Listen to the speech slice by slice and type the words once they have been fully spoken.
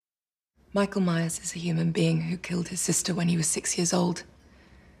Michael Myers is a human being who killed his sister when he was 6 years old.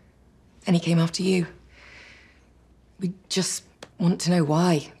 And he came after you. We just want to know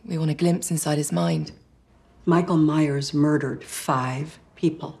why. We want a glimpse inside his mind. Michael Myers murdered 5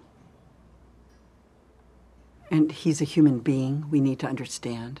 people. And he's a human being we need to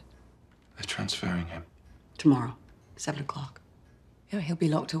understand. They're transferring him. Tomorrow, 7 o'clock. Yeah, he'll be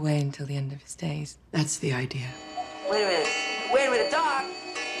locked away until the end of his days. That's the idea. Wait a minute, Doc.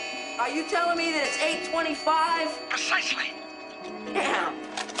 Are you telling me that it's 8:25? Precisely. Damn.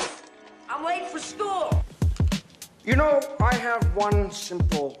 I'm late for school. You know, I have one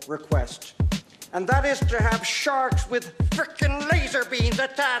simple request, and that is to have sharks with frickin' laser beams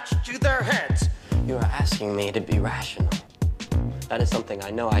attached to their heads. You are asking me to be rational. That is something I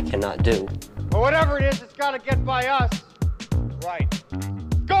know I cannot do. But whatever it is, it's gotta get by us. Right.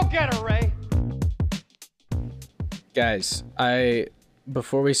 Go get her, Ray. Guys,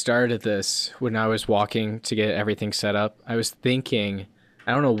 before we started this, when I was walking to get everything set up, I was thinking,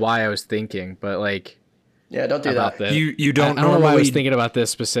 I don't know why I was thinking, but like, yeah, don't do that. You don't. I don't know why I was thinking about this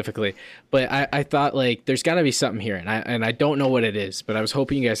specifically, but I thought like there's got to be something here, and I don't know what it is, but I was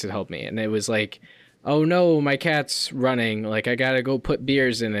hoping you guys could help me. And it was like, oh no, my cat's running. Like I gotta go put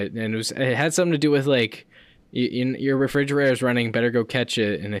beers in it, and it had something to do with like, your refrigerator's running, better go catch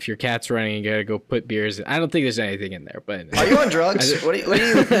it. And if your cat's running, you gotta go put beers in. I don't think there's anything in there, but are you on drugs? What are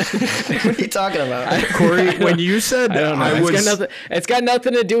you talking about? Corey, when you said I don't know. It's got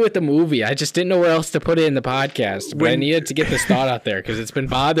nothing to do with the movie. I just didn't know where else to put it in the podcast. But I needed to get this thought out there because it's been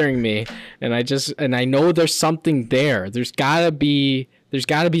bothering me, and I know there's something there. There's gotta be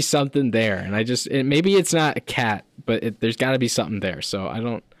something there, and maybe it's not a cat, but there's gotta be something there. So I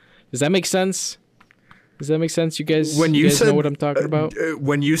don't. Does that make sense? Does that make sense? You guys know what I'm talking about?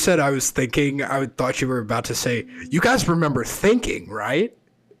 When you said I was thinking, I thought you were about to say, you guys remember Thinking, right?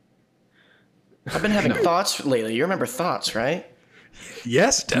 I've been having thoughts lately. You remember Thoughts, right?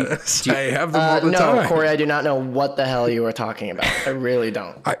 Yes, Dennis. I have them all the time. No, Corey, I do not know what the hell you were talking about. I really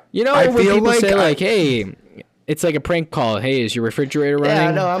don't. When people say like, hey, it's like a prank call. Hey, is your refrigerator running?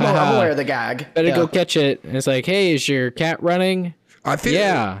 Yeah, no, I'm aware of the gag. Better go catch it. And it's like, hey, is your cat running?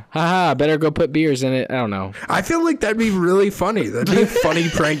 Haha, better go put beers in it. I don't know. I feel like that'd be really funny. That'd be a funny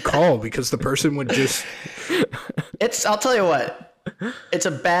prank call because the person would just... I'll tell you what. It's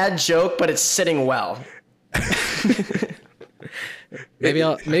a bad joke, but it's sitting well. Maybe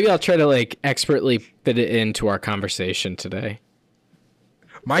I'll try to like expertly fit it into our conversation today.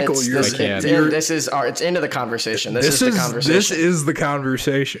 Michael, it's into the conversation. This is the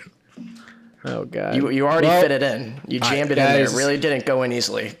conversation. Oh God! You already fit it in. You jammed it in there. It really didn't go in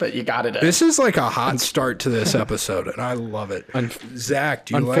easily, but you got it in. This is like a hot start to this episode, and I love it. Zach,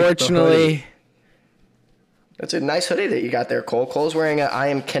 do you unfortunately, like the hoodie? That's a nice hoodie that you got there, Cole. Cole's wearing an I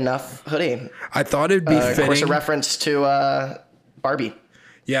Am Knuff hoodie. I thought it'd be fitting. Of course, a reference to Barbie.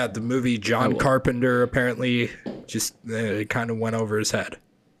 Yeah, the movie John Carpenter apparently just it kind of went over his head.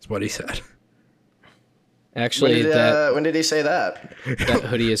 That's what he said. Actually, when did he say that? That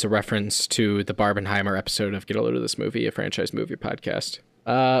hoodie is a reference to the Barbenheimer episode of Get a Load of This Movie, a franchise movie podcast.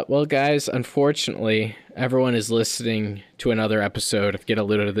 Well, guys, unfortunately, everyone is listening to another episode of Get a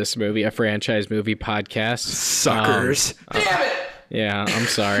Load of This Movie, a franchise movie podcast. Suckers. Damn it! Yeah, I'm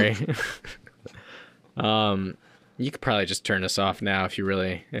sorry. You could probably just turn us off now if you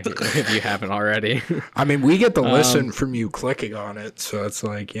haven't already. I mean, we get the listen from you clicking on it, so it's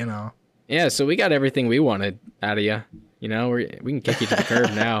like, you know. Yeah, so we got everything we wanted out of you. You know, we can kick you to the curb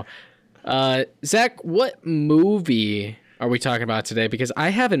now. Zach, what movie are we talking about today? Because I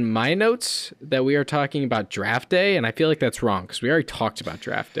have in my notes that we are talking about Draft Day, and I feel like that's wrong because we already talked about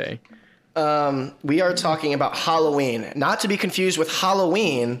Draft Day. We are talking about Halloween, not to be confused with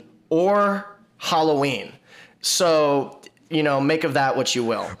Halloween or Halloween. So, you know, make of that what you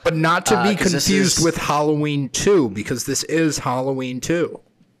will. But not to be confused with Halloween 2, because this is Halloween 2.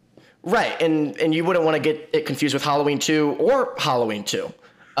 Right, and you wouldn't want to get it confused with Halloween 2 or Halloween 2.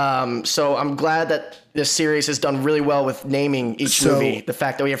 So I'm glad that this series has done really well with naming each movie. The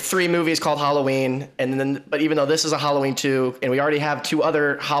fact that we have 3 movies called Halloween, but even though this is a Halloween 2, and we already have 2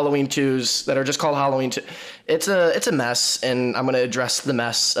 other Halloween 2s that are just called Halloween 2, it's a mess, and I'm going to address the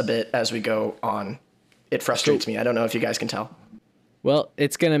mess a bit as we go on. It frustrates me. I don't know if you guys can tell. Well,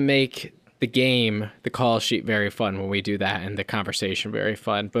 it's going to make the game, the call sheet, very fun when we do that, and the conversation very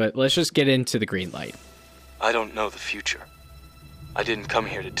fun. But let's just get into the green light. I don't know the future. I didn't come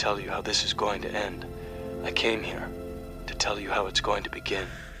here to tell you how this is going to end. I came here to tell you how it's going to begin.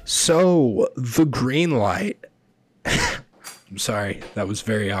 So, the green light. I'm sorry, that was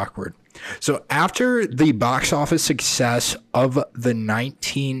very awkward. So after the box office success of the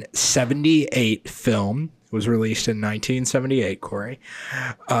 1978 film, was released in 1978, Corey,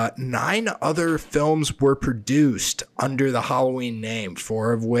 9 other films were produced under the Halloween name,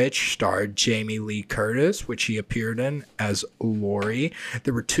 4 of which starred Jamie Lee Curtis, which he appeared in as Laurie.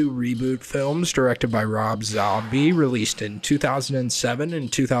 There were 2 reboot films directed by Rob Zombie, released in 2007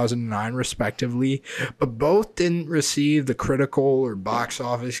 and 2009, respectively, but both didn't receive the critical or box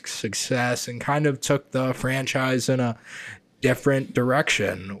office success and kind of took the franchise in a different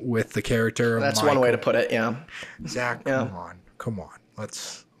direction with the character of That's Michael. one way to put it, yeah. Zach, come on.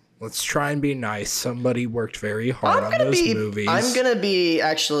 Let's try and be nice. Somebody worked very hard on those movies. I'm gonna be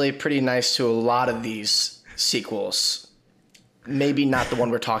actually pretty nice to a lot of these sequels. Maybe not the one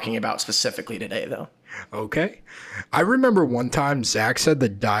we're talking about specifically today, though. Okay. I remember one time Zach said the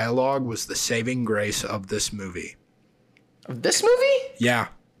dialogue was the saving grace of this movie. Of this movie? Yeah.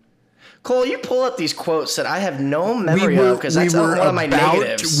 Cole, you pull up these quotes that I have no memory of because that's one of my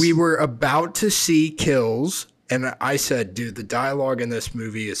negatives. We were about to see kills, and I said, dude, the dialogue in this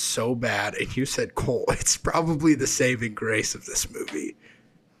movie is so bad. And you said, Cole, it's probably the saving grace of this movie.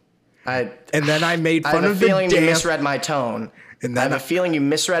 And then I made fun of the I have a feeling dance. you misread my tone. And I then have a feeling you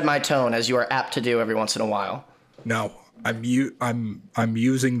misread my tone, as you are apt to do every once in a while. No, I'm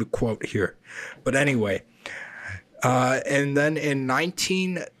using the quote here. But anyway, and then in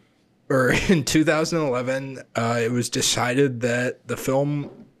 2011, it was decided that the film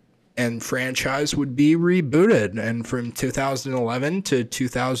and franchise would be rebooted. And from 2011 to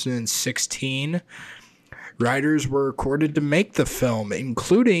 2016, writers were recorded to make the film,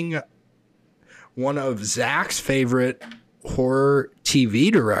 including one of Zach's favorite horror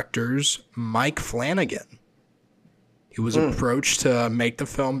TV directors, Mike Flanagan. He was approached to make the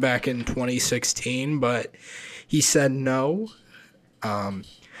film back in 2016, but he said no. And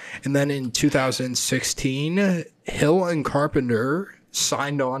then in 2016, Hill and Carpenter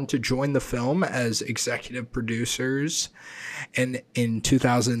signed on to join the film as executive producers. And in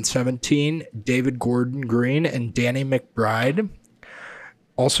 2017, David Gordon Green and Danny McBride,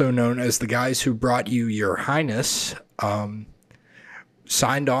 also known as the guys who brought you Your Highness,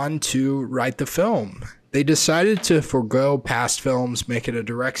 signed on to write the film. They decided to forego past films, make it a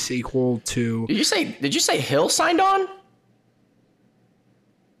direct sequel to... Did you say Hill signed on?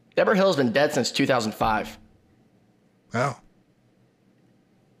 Deborah Hill's been dead since 2005. Wow.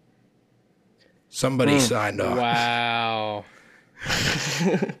 Somebody signed on. Wow.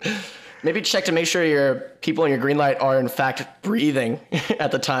 Maybe check to make sure your people in your green light are in fact breathing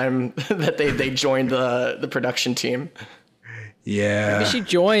at the time that they joined the production team. Yeah. Maybe she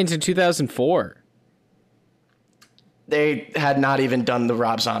joined in 2004. They had not even done the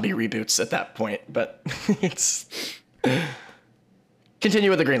Rob Zombie reboots at that point, but it's... Continue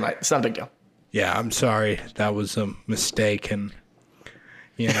with the green light. It's not a big deal. Yeah, I'm sorry. That was a mistake, and,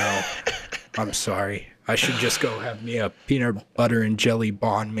 I'm sorry. I should just go have me a peanut butter and jelly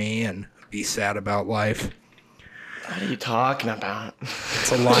banh mi and be sad about life. What are you talking about?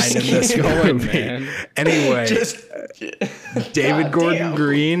 It's a line in this movie. Man. Anyway, David Gordon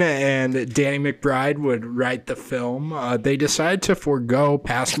Green and Danny McBride would write the film. They decided to forego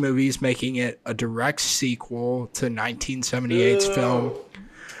past movies, making it a direct sequel to 1978's film.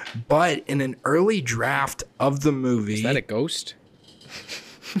 But in an early draft of the movie... Is that a ghost?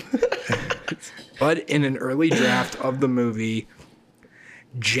 But in an early draft of the movie,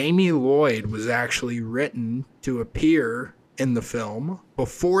 Jamie Lloyd was actually written to appear in the film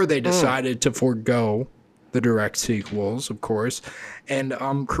before they decided to forego the direct sequels, of course. And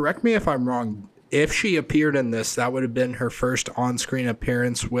correct me if I'm wrong. If she appeared in this, that would have been her first on-screen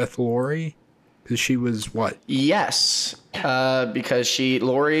appearance with Laurie, because she was what? Yes, because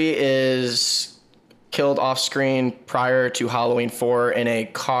Laurie is killed off screen prior to Halloween 4 in a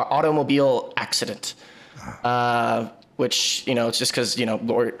automobile accident. Which, it's just because,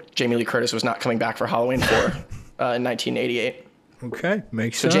 Jamie Lee Curtis was not coming back for Halloween 4 in 1988. Okay,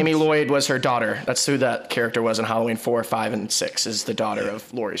 makes so sense. So Jamie Lloyd was her daughter. That's who that character was in Halloween 4, 5, and 6, is the daughter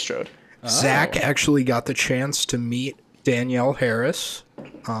of Laurie Strode. Zach actually got the chance to meet Danielle Harris.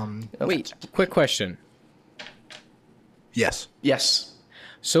 Wait, quick question. Yes. Yes.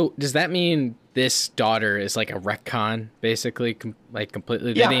 So does that mean this daughter is like a retcon, basically,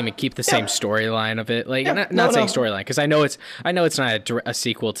 completely? They didn't even keep the same storyline of it. Not saying storyline, because I know it's not a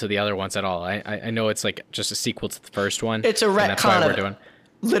sequel to the other ones at all. I know it's like just a sequel to the first one. It's a retcon. That's why we're doing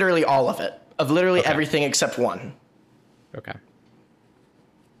literally all of it, of literally everything except one. Okay.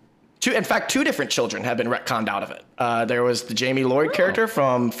 In fact, 2 different children have been retconned out of it. There was the Jamie Lloyd character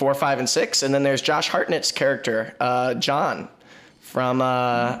from 4, 5, and 6, and then there's Josh Hartnett's character, John, from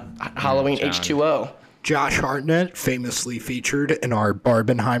Halloween John. H2O. Josh Hartnett, famously featured in our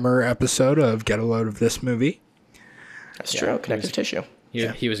Barbenheimer episode of Get a Load of This Movie. That's true. Connective tissue.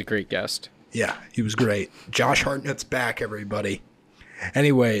 He was a great guest. Yeah, he was great. Josh Hartnett's back, everybody.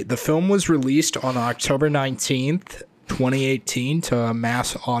 Anyway, the film was released on October 19th, 2018 to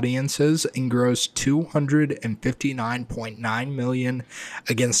mass audiences and grossed $259.9 million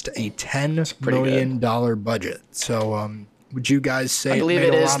against a $10 million budget. So, would you guys say I believe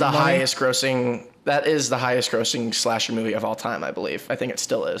it made a is lot the of money? highest grossing. That is the highest grossing slasher movie of all time, I believe. I think it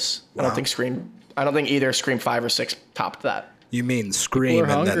still is. Wow. I don't think either Scream 5 or 6 topped that. You mean Scream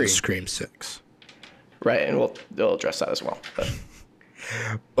and hungry. then Scream 6. Right, and we'll address that as well.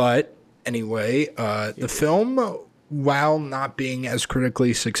 But anyway, the film, while not being as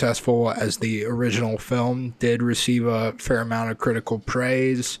critically successful as the original film, did receive a fair amount of critical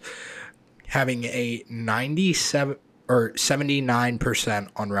praise, having a 79%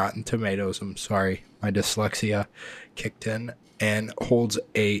 on Rotten Tomatoes. I'm sorry, my dyslexia kicked in, and holds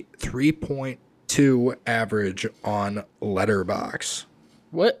a 3.2 average on Letterboxd.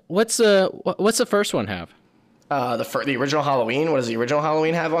 What's the first one have? The original Halloween. What does the original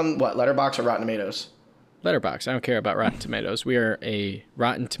Halloween have on what? Letterboxd or Rotten Tomatoes? Letterboxd. I don't care about Rotten Tomatoes. We are a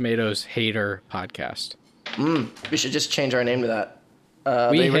Rotten Tomatoes hater podcast. We should just change our name to that.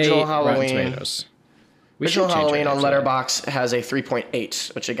 We the original hate Halloween. Rotten Tomatoes. We Original should change our Halloween on names to that. Letterboxd has a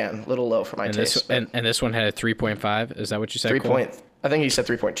 3.8, which again, a little low for my And taste. this one had a 3.5. Is that what you said? 3 Cole? point. I think you said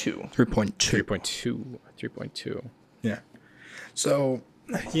 3.2. 3.2. 3.2. Yeah. So,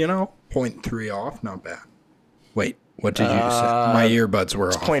 0.3 off, not bad. Wait, what did you say? My earbuds were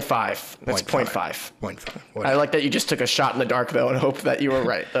off. 0.5. That's 0.5. 0.5. I like that you just took a shot in the dark though and hoped that you were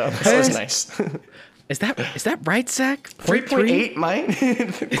right though. That was nice. Is that right, Zach? 3.8 mine.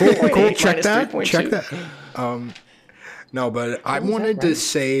 Cool. Check that. 3.2. Check that. No, but I wanted to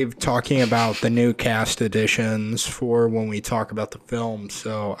save talking about the new cast additions for when we talk about the film.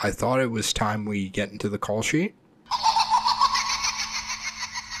 So I thought it was time we get into the call sheet.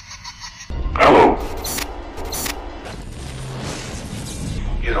 Hello.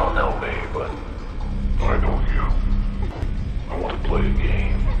 You don't know me, but I know you. I want to play a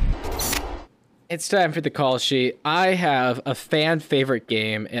game. It's time for the call sheet. I have a fan favorite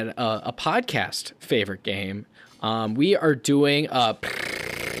game and a podcast favorite game. We are doing a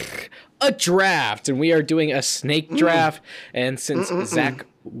draft, and we are doing a snake draft. And since Zach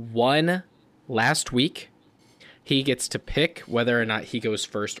won last week, he gets to pick whether or not he goes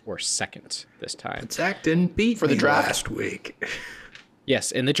first or second this time. Zach didn't beat For the me draft? last week.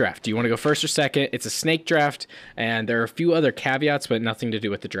 Yes, in the draft. Do you want to go first or second? It's a snake draft, and there are a few other caveats, but nothing to do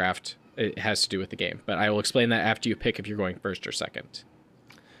with the draft. It has to do with the game. But I will explain that after you pick if you're going first or second.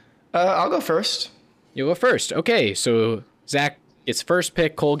 I'll go first. You'll go first. Okay, so Zach gets first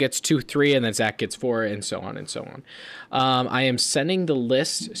pick, Cole gets 2, 3, and then Zach gets 4, and so on and so on. I am sending the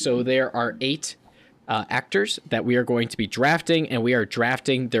list. So there are 8 actors that we are going to be drafting, and we are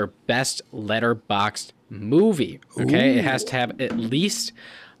drafting their best Letterboxd movie. Okay, it has to have at least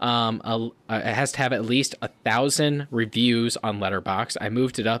 1,000 reviews on Letterboxd. I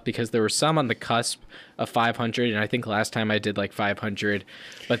moved it up because there were some on the cusp of 500, and I think last time I did like 500,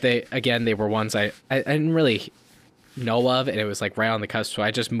 but they were ones I didn't really know of, and it was like right on the cusp, so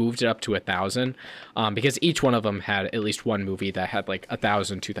I just moved it up to 1,000 because each one of them had at least one movie that had like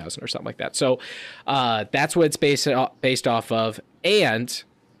 1,000, 2,000 or something like that. So that's what it's based off of, and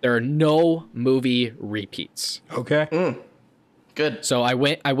there are no movie repeats. Okay. Good. So I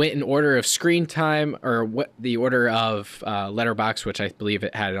went in order of screen time, or what the order of Letterboxd, which I believe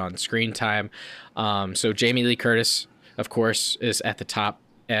it had it on screen time. So Jamie Lee Curtis, of course, is at the top,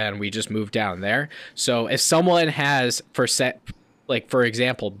 and we just moved down there. So if someone has for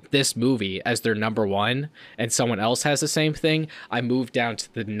example, this movie as their number 1, and someone else has the same thing, I move down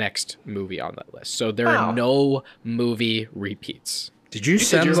to the next movie on that list. So there are no movie repeats. Did you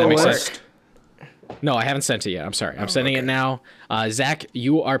send your the homework. list? No, I haven't sent it yet. I'm sorry. I'm sending it now. Zach,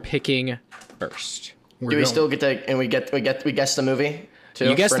 you are picking first. Do we still get to? And we guess the movie too.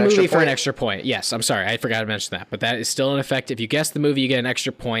 You guess for the an extra movie for an point? extra point. Yes, I'm sorry. I forgot to mention that. But that is still in effect. If you guess the movie, you get an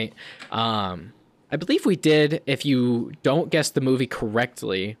extra point. I believe we did. If you don't guess the movie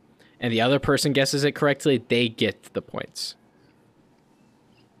correctly and the other person guesses it correctly, they get the points.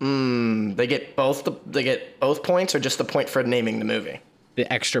 They get both points, or just the point for naming the movie?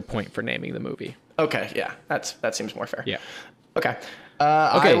 The extra point for naming the movie. Okay, yeah, that seems more fair. Yeah. Okay.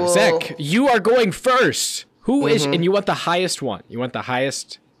 Okay, Zach, you are going first. Who is? And you want the highest one. You want the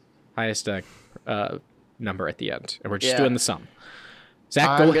highest number at the end, and we're just doing the sum.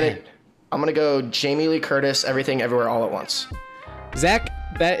 Zach, go ahead. I'm gonna go Jamie Lee Curtis, Everything Everywhere All at Once. Zach,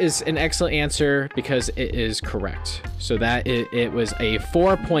 that is an excellent answer because it is correct. So that it was a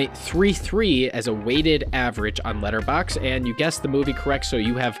 4.33 as a weighted average on Letterboxd, and you guessed the movie correct, so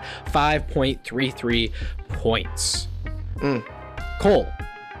you have 5.33 points. Cole,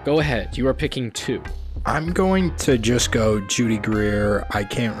 go ahead. You are picking 2. I'm going to just go Judy Greer. I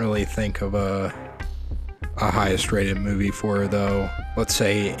can't really think of a highest rated movie for her, though. Let's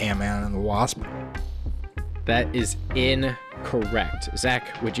say Ant-Man and the Wasp. That is incorrect.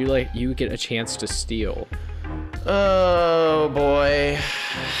 Zach, would you get a chance to steal? Oh boy,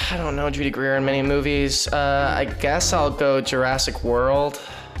 I don't know Judy Greer in many movies. I guess I'll go Jurassic World.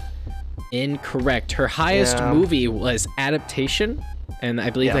 Incorrect. Her highest movie was Adaptation, and I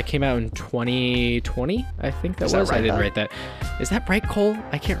believe that came out in 2020. I think that was. Right, I didn't write that. Is that right, Cole?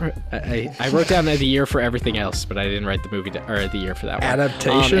 I can't. I wrote down the year for everything else, but I didn't write the movie or the year for that one.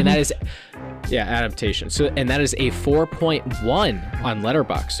 Adaptation. And that is, Adaptation. So, and that is a 4.1 on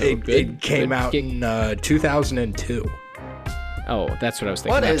Letterboxd. So it came out in 2002. Oh, that's what I was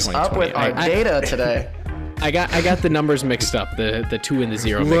thinking. What is up with our data today? I got the numbers mixed up, the 2 and the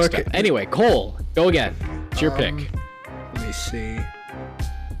 0 mixed up. Anyway, Cole, go again. It's your pick. Let me see.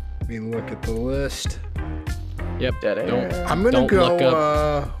 Let me look at the list. Yep. I'm gonna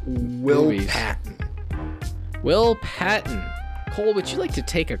go Will movies. Patton. Will Patton. Cole, would you like to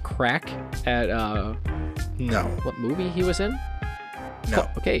take a crack at No. what movie he was in? No.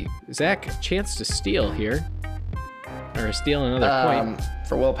 Okay, Zach, chance to steal here. Or steal another point.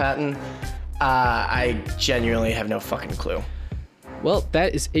 For Will Patton, I genuinely have no fucking clue. Well,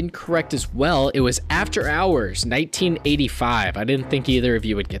 that is incorrect as well. It was After Hours, 1985. I didn't think either of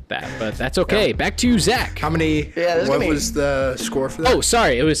you would get that, but that's okay. No. Back to you, Zach. How many? What was the score for that? Oh,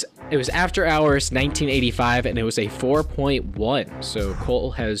 sorry. It was After Hours, 1985, and it was a 4.1. So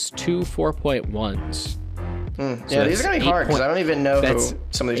Cole has 2 4.1s. Yeah, these are gonna be hard because I don't even know who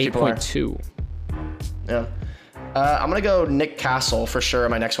some of these people are. 8.2. Yeah. I'm gonna go Nick Castle for sure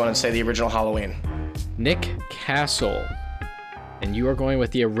on my next one and say the original Halloween. Nick Castle. And you are going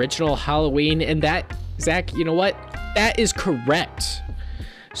with the original Halloween. And that, Zach, you know what? That is correct.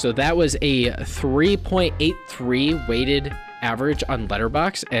 So that was a 3.83 weighted average on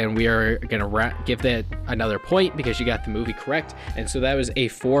Letterboxd. And we are going to give that another point because you got the movie correct. And so that was a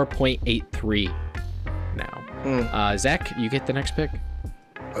 4.83 now. Zach, you get the next pick.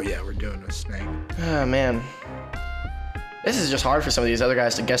 Oh, yeah, we're doing a snake. Oh, man. This is just hard for some of these other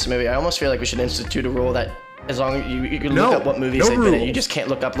guys to guess a movie. I almost feel like we should institute a rule that as long as you can look up what movies they've been in, you just can't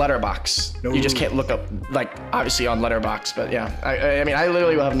look up Letterboxd. You just can't look up, like, obviously on Letterboxd. But yeah, I mean, I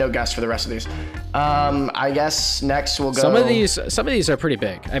literally will have no guess for the rest of these. I guess next we'll go. Some of these are pretty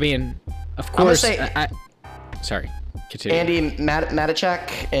big. I mean, of course. Sorry, continue. Andy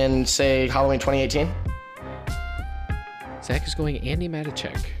Matichak and say Halloween 2018. Zach is going Andy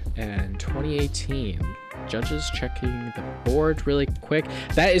Matichak and 2018. Judges checking the board really quick.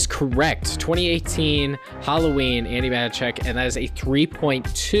 That is correct. 2018 Halloween, Andy Matichak, and that is a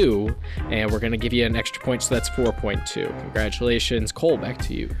 3.2. And we're going to give you an extra point, so that's 4.2. Congratulations. Cole, back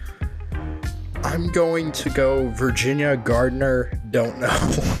to you. I'm going to go Virginia Gardner. Don't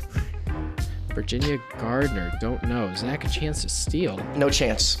know. Virginia Gardner, don't know. Zach, a chance to steal. No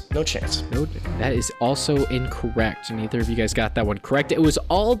chance. No chance. No, that is also incorrect. Neither of you guys got that one correct. It was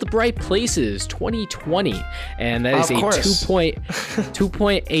All the Bright Places 2020, and that is a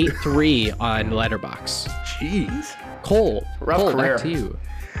 2.83 on Letterboxd. Jeez. Cole, Rough career. Back to you.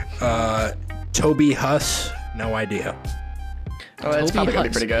 Toby Huss, no idea. Oh, that's probably gonna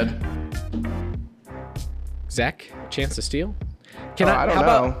be pretty good. Zach, chance to steal? I don't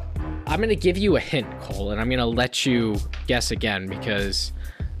know. I'm going to give you a hint, Cole, and I'm going to let you guess again because,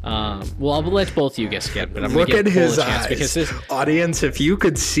 I'll let both of you guess again, but I'm going to give Cole a chance because this... Audience, if you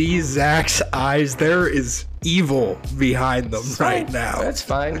could see Zach's eyes, there is evil behind them right now. That's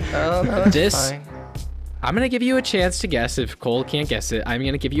fine. That's fine. I'm going to give you a chance to guess. If Cole can't guess it, I'm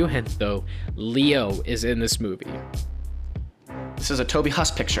going to give you a hint, though. Leo is in this movie. This is a Toby Huss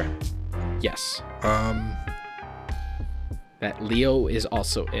picture. Yes. That Leo is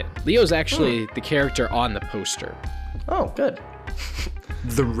also in. Leo's actually the character on the poster. Oh, good.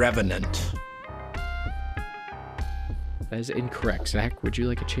 The Revenant. That is incorrect. Zach, would you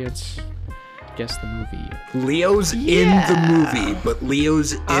like a chance to guess the movie? Leo's in the movie, but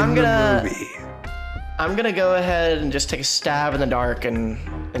Leo's in the movie. I'm gonna go ahead and just take a stab in the dark and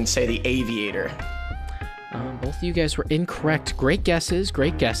say The Aviator. Both of you guys were incorrect. Great guesses,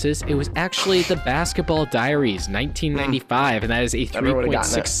 great guesses. It was actually The Basketball Diaries, 1995, and that is a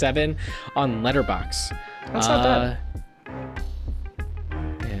 3.67 on Letterboxd. That's not bad.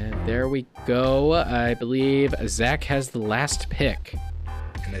 And there we go. I believe Zach has the last pick.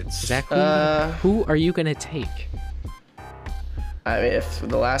 And it's Zach, who are you gonna take? I mean, if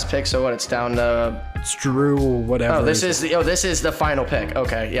the last pick, so what? It's down to. it's Drew. Whatever. Oh, this is the final pick.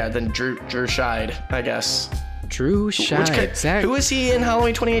 Okay, yeah. Then Drew Scheid, I guess. Drew Scheid. Zach. Who was he in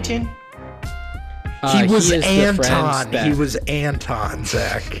Halloween 2018? He was is the Anton. friend that- He was Anton,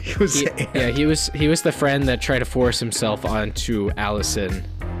 Zach. He was. Yeah, he was the friend that tried to force himself onto Allison in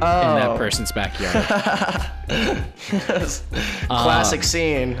that person's backyard. Classic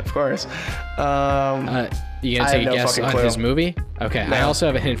scene, of course. You gonna I take have a no guess fucking on clue. his movie? Okay, I No. also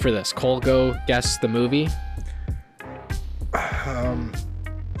have a hint for this. Cole, go guess the movie.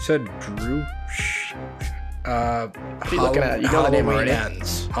 Said Drew. What are you looking at? You know the name Halloween already.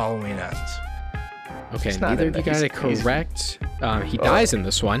 Ends. Halloween Ends. Okay, not neither in of you there. got it He's- correct. He dies in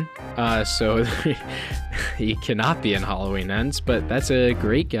this one, so he cannot be in Halloween Ends, but that's a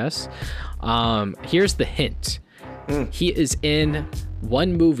great guess. Here's the hint. He is in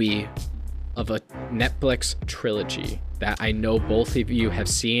one movie of a Netflix trilogy that I know both of you have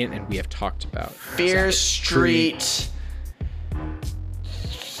seen and we have talked about. Fear Street.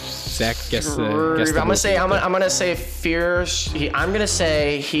 Zach, guess the movie. I'm gonna say Fear. I'm gonna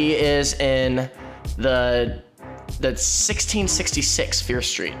say he is in the 1666 Fear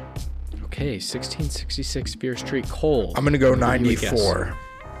Street. Okay, 1666 Fear Street. Cole. I'm gonna go who do you guess? 94.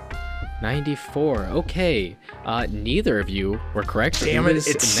 94. Okay. Neither of you were correct. Damn it, was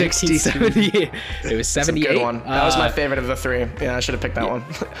it's 60. 1978. It was That's a 78. good one. That was my favorite of the three. Yeah, I should have picked that one.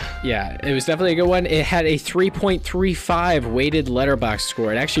 Yeah, it was definitely a good one. It had a 3.35 weighted letterbox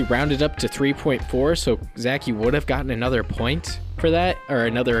score. It actually rounded up to 3.4. So, Zach, you would have gotten another point for that, or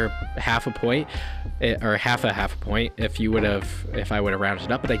another half a point, or half a point if I would have rounded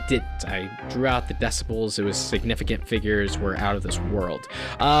it up, but I didn't. I drew out the decibels. It was significant figures, were out of this world.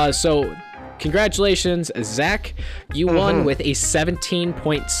 So congratulations, Zach. You won with a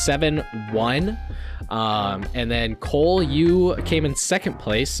 17.71. And then Cole, you came in second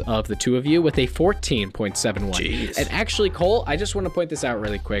place of the two of you with a 14.71. Jeez. And actually, Cole, I just want to point this out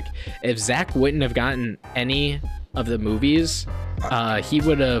really quick. If Zach wouldn't have gotten any of the movies, he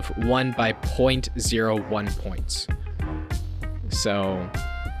would have won by 0.01 points. So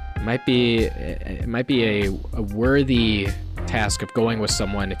it might be a worthy task of going with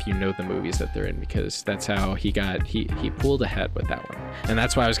someone if you know the movies that they're in, because that's how he pulled ahead with that one. And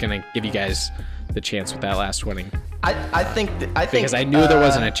that's why I was gonna give you guys the chance with that last winning, I think because I knew there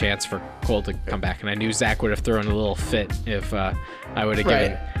wasn't a chance for Cole to come back, and I knew Zach would have thrown a little fit if I would have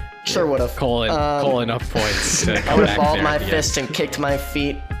given Sure would have. Cole enough points to I come would back have balled there my at the end. fist and kicked my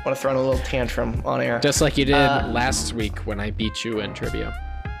feet. Would have thrown a little tantrum on air. Just like you did last week when I beat you in trivia.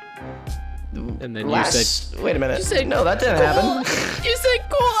 And then you said, Wait a minute. You said, no, that didn't happen. You said,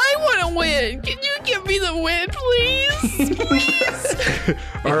 Cole, I want to win. Can you give me the win, please? Please.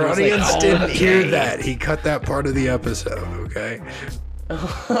 Our he was audience like, "Oh, didn't hear okay." that. He cut that part of the episode, okay?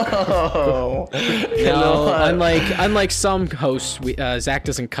 Oh. No, unlike some hosts, Zach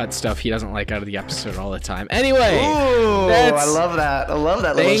doesn't cut stuff he doesn't like out of the episode all the time. Anyway, Ooh, I love that. I love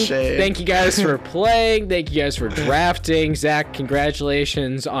that little shade. Thank you guys for playing. Thank you guys for drafting. Zach,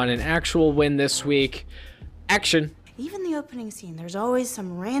 congratulations on an actual win this week. Action. Even the opening scene, there's always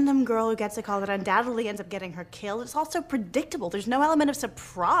some random girl who gets a call that undoubtedly ends up getting her killed. It's also predictable. There's no element of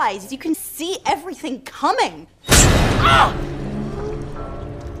surprise. You can see everything coming. Ah!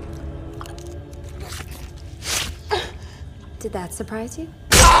 Did that surprise you?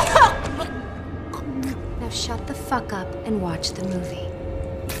 Now shut the fuck up and watch the movie.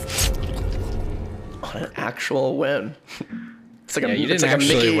 On an actual win. It's like You it's didn't like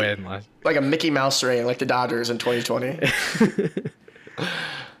actually a Mickey, win. like a Mickey Mouse ring, like the Dodgers in 2020.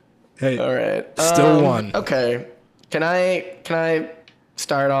 Hey, All right. still won. Okay. Can I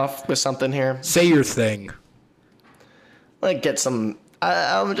start off with something here? Say your thing. Like get some.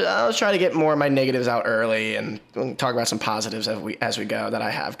 I'll try to get more of my negatives out early and talk about some positives as we go that I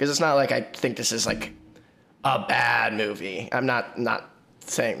have, because it's not like I think this is like a bad movie. I'm not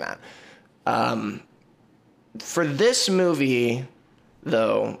saying that. For this movie,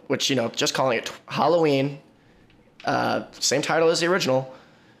 though, which just calling it Halloween, same title as the original,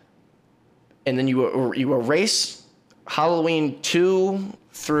 and then you erase Halloween 2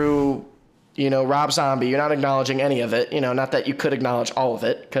 through Rob Zombie. You're not acknowledging any of it. Not that you could acknowledge all of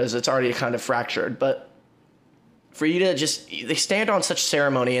it, because it's already kind of fractured. But for you to they stand on such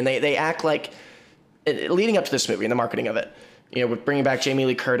ceremony, and they act like, leading up to this movie and the marketing of it, with bringing back Jamie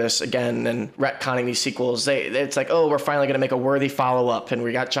Lee Curtis again and retconning these sequels, it's like, oh, we're finally going to make a worthy follow-up, and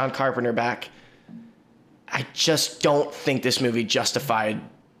we got John Carpenter back. I just don't think this movie justified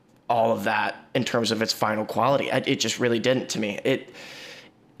all of that in terms of its final quality. It just really didn't to me.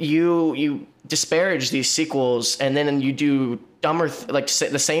 You disparage these sequels, and then you do dumber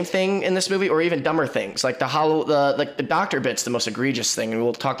the same thing in this movie, or even dumber things like the doctor bit's the most egregious thing, and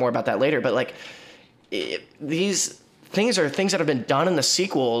we'll talk more about that later. But these things are things that have been done in the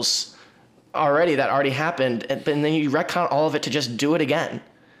sequels already that already happened, and then you retcon all of it to just do it again.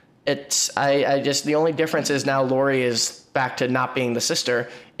 The only difference is now Laurie is back to not being the sister,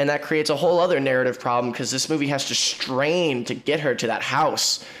 and that creates a whole other narrative problem because this movie has to strain to get her to that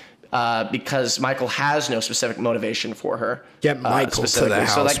house because Michael has no specific motivation for her. Get Michael to the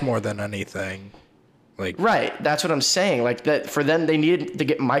house more than anything. Right, that's what I'm saying. That for them, they needed to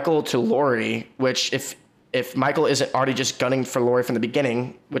get Michael to Laurie, which if Michael isn't already just gunning for Laurie from the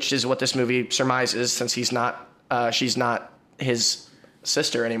beginning, which is what this movie surmises, since she's not his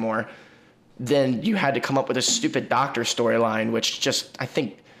sister anymore, then you had to come up with a stupid doctor storyline, which just, I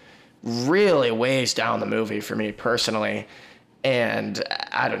think, really weighs down the movie for me personally. And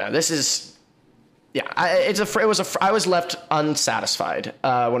I don't know, I was left unsatisfied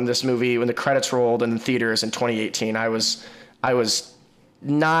when the credits rolled in the theaters in 2018. I thought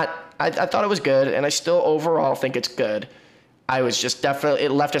it was good, and I still overall think it's good. I was just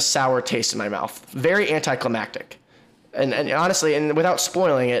it left a sour taste in my mouth. Very anticlimactic. And honestly, and without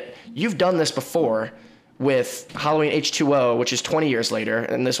spoiling it, you've done this before with Halloween H2O, which is 20 years later,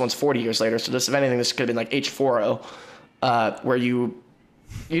 and this one's 40 years later. So if anything, this could have been like H4O, where you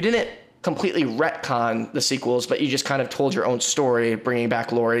didn't completely retcon the sequels, but you just kind of told your own story, bringing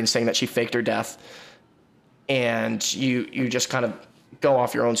back Laurie and saying that she faked her death. And you just kind of go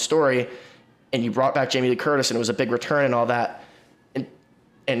off your own story, and you brought back Jamie Lee Curtis, and it was a big return and all that.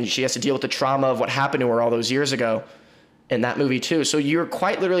 And she has to deal with the trauma of what happened to her all those years ago in that movie too. So you're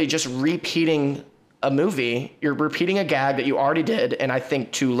quite literally just repeating a movie. You're repeating a gag that you already did, and I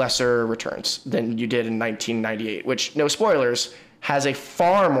think to lesser returns than you did in 1998, which, no spoilers, has a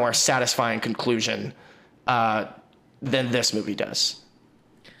far more satisfying conclusion than this movie does.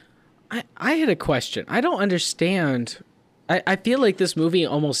 I had a question. I don't understand. I feel like this movie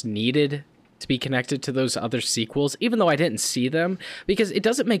almost needed to be connected to those other sequels, even though I didn't see them, because it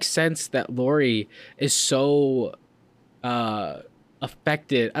doesn't make sense that Laurie is so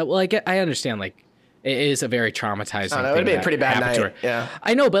affected. I understand, it is a very traumatizing thing. It would be a pretty bad night. Yeah,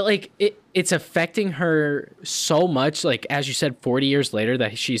 I know, but it's affecting her so much. As you said, 40 years later,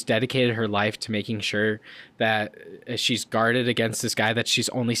 that she's dedicated her life to making sure that she's guarded against this guy that she's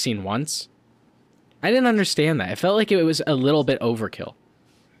only seen once. I didn't understand that. It felt like it was a little bit overkill.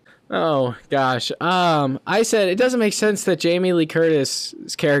 Oh gosh. I said it doesn't make sense that Jamie Lee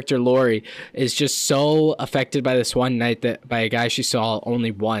Curtis's character Laurie is just so affected by this one night by a guy she saw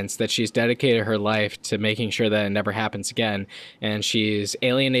only once, that she's dedicated her life to making sure that it never happens again, and she's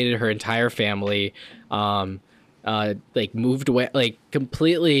alienated her entire family, moved away,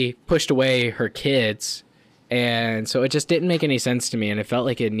 completely pushed away her kids. And so it just didn't make any sense to me, and it felt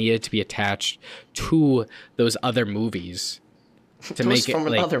like it needed to be attached to those other movies to make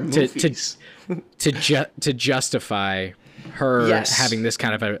it to justify her having this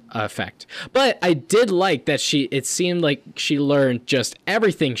kind of a effect. But I did like that it seemed like she learned just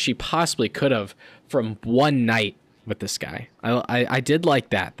everything she possibly could have from one night with this guy. I did like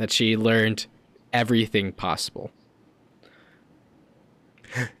that she learned everything possible.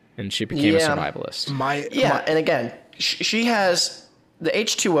 And she became a survivalist. And again, she has the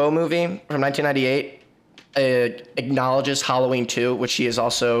H2O movie from 1998 acknowledges Halloween 2, which she is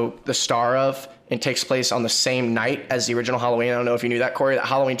also the star of, and takes place on the same night as the original Halloween. I don't know if you knew that, Corey, that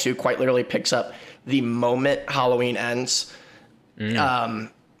Halloween 2 quite literally picks up the moment Halloween ends. And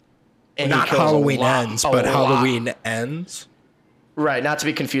not Halloween ends, but Halloween ends? Right, not to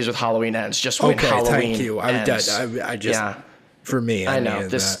be confused with Halloween Ends, just when Halloween thank you. ends. I just, for me, I know.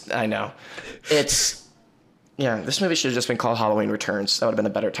 This movie should have just been called Halloween Returns. That would have been a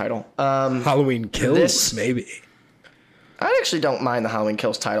better title. Halloween Kills, maybe. I actually don't mind the Halloween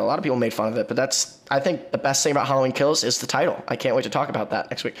Kills title. A lot of people made fun of it, but I think the best thing about Halloween Kills is the title. I can't wait to talk about that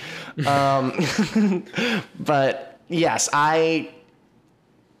next week. But yes,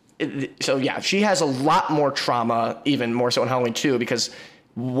 she has a lot more trauma, even more so in Halloween 2, because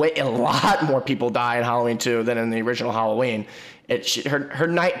a lot more people die in Halloween 2 than in the original Halloween. Her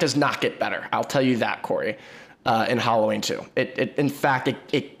night does not get better. I'll tell you that, Corey. In Halloween 2, in fact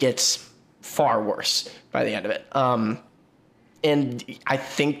it gets far worse by the end of it. And I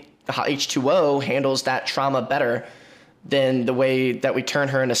think the H2O handles that trauma better than the way that we turn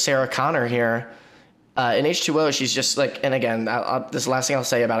her into Sarah Connor here. In H2O, she's just and again, this is the last thing I'll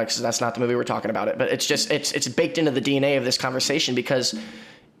say about it, because that's not the movie we're talking about it, but it's baked into the DNA of this conversation, because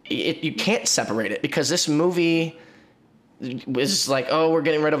you can't separate it, because this movie was like, oh, we're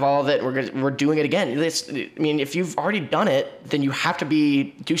getting rid of all of it. We're doing it again. I mean, if you've already done it, then you have to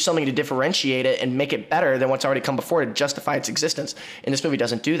do something to differentiate it and make it better than what's already come before to justify its existence. And this movie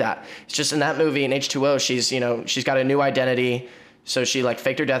doesn't do that. It's just in that movie, in H2O, she's got a new identity. So she like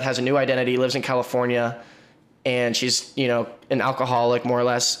faked her death, has a new identity, lives in California, and she's, an alcoholic more or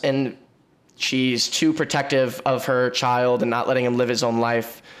less. And she's too protective of her child and not letting him live his own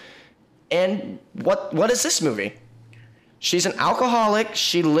life. And what is this movie? She's an alcoholic.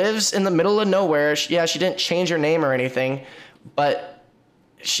 She lives in the middle of nowhere. She didn't change her name or anything, but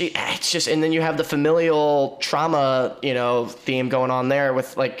it's just, and then you have the familial trauma, theme going on there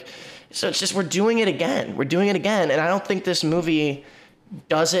with like, so it's just, we're doing it again. And I don't think this movie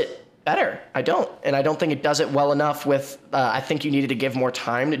does it better. I don't. And I don't think it does it well enough with, I think you needed to give more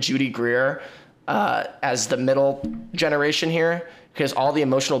time to Judy Greer as the middle generation here. Because all the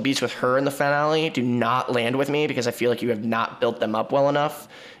emotional beats with her in the finale do not land with me, because I feel like you have not built them up well enough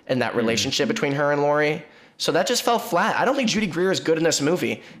in that relationship between her and Laurie. So that just fell flat. I don't think Judy Greer is good in this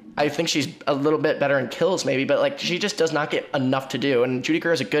movie. I think she's a little bit better in Kills maybe, but like she just does not get enough to do. And Judy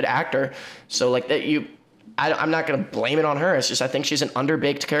Greer is a good actor. So like that I'm not going to blame it on her. It's just I think she's an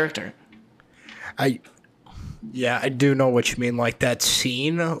underbaked character. I do know what you mean. Like that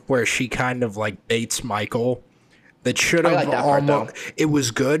scene where she kind of like baits Michael. That should have it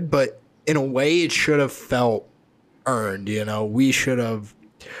was good, but in a way it should have felt earned, We should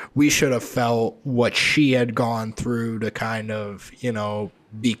have felt what she had gone through to kind of,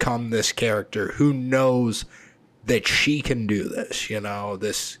 become this character who knows that she can do this,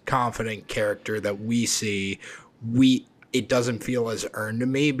 this confident character that we see. It doesn't feel as earned to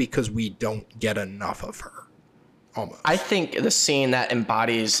me because we don't get enough of her. Almost. I think the scene that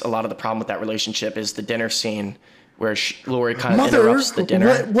embodies a lot of the problem with that relationship is the dinner scene, where Laurie kind of interrupts the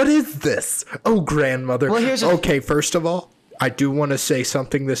dinner. What is this? Oh, grandmother. Well, okay, first of all, I do want to say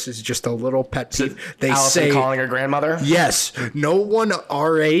something. This is just a little pet peeve. They Allison say calling her grandmother? Yes. No one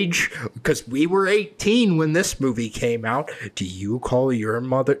our age, because we were 18 when this movie came out. Do you call your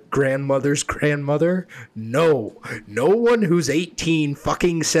grandmother's grandmother? No. No one who's 18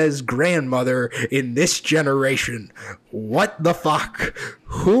 fucking says grandmother in this generation. What the fuck?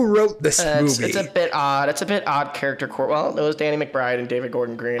 Who wrote this movie? It's a bit odd. It's a bit odd character court. Well, it was Danny McBride and David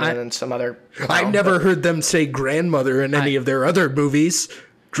Gordon Green and then some other. I never heard them say grandmother in any of their other movies.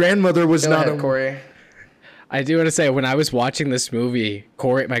 Grandmother was not a. Corey. I do want to say, when I was watching this movie,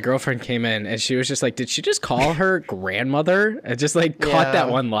 Corey, my girlfriend, came in and she was just like, did she just call her grandmother? And just like caught that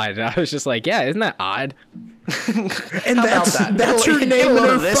one line. And I was just like, yeah, isn't that odd? And that's her name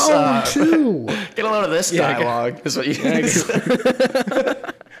on her phone too. Get a load of this dialogue. Is what you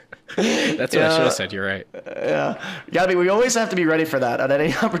That's what I should have said. You're right. Yeah, we always have to be ready for that at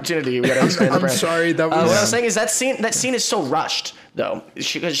any opportunity. We gotta expand the brand. Sorry, that was. What I was saying is that scene is so rushed though.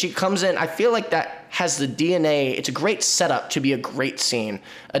 She comes in. I feel like that has the DNA. It's a great setup to be a great scene.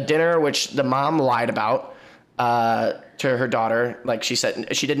 A dinner which the mom lied about to her daughter. Like she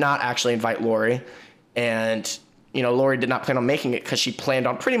said, she did not actually invite Laurie, and Laurie did not plan on making it because she planned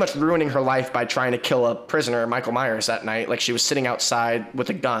on pretty much ruining her life by trying to kill a prisoner, Michael Myers, that night. Like she was sitting outside with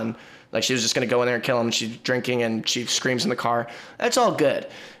a gun. Like she was just going to go in there and kill him. She's drinking and she screams in the car. That's all good.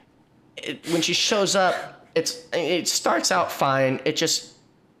 When she shows up, it starts out fine. It just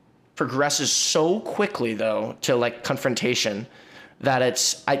progresses so quickly though to like confrontation that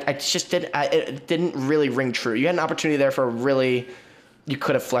it didn't really ring true. You had an opportunity there for you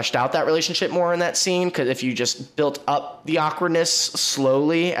could have fleshed out that relationship more in that scene, because if you just built up the awkwardness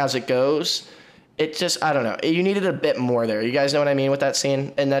slowly as it goes, it just, I don't know. You needed a bit more there. You guys know what I mean with that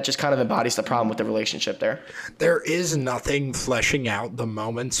scene? And that just kind of embodies the problem with the relationship there. There is nothing fleshing out the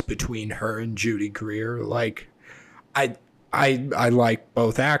moments between her and Judy Greer. Like, I like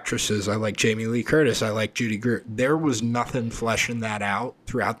both actresses. I like Jamie Lee Curtis. I like Judy Greer. There was nothing fleshing that out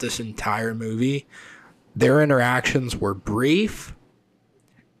throughout this entire movie. Their interactions were brief.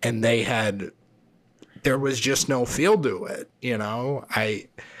 And there was just no feel to it,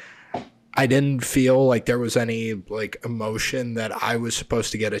 I didn't feel like there was any like emotion that I was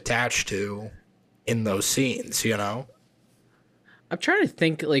supposed to get attached to in those scenes, I'm trying to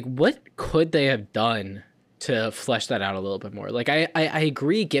think, like, what could they have done to flesh that out a little bit more? Like, I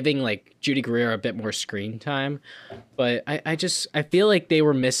agree giving like Judy Greer a bit more screen time, but I feel like they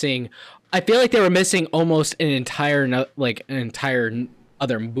were missing. I feel like they were missing almost an entire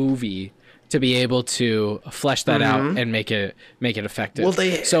other movie to be able to flesh that out and make it effective.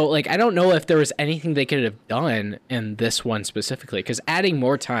 Well, so like I don't know if there was anything they could have done in this one specifically, because adding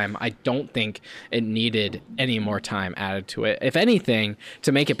more time, I don't think it needed any more time added to it. If anything,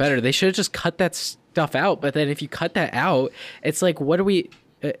 to make it better, they should have just cut that stuff out. But then if you cut that out, it's like, what are we?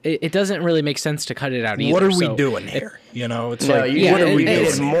 It doesn't really make sense to cut it out either. What are we doing here? You know, it's like, you, what are we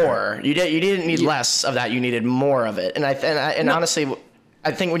needed doing more. You didn't need less of that. You needed more of it. And honestly,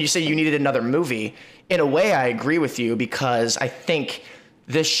 I think when you say you needed another movie, in a way, I agree with you, because I think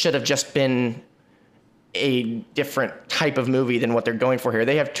this should have just been a different type of movie than what they're going for here.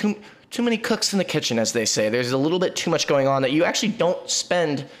 They have too many cooks in the kitchen, as they say. There's a little bit too much going on that you actually don't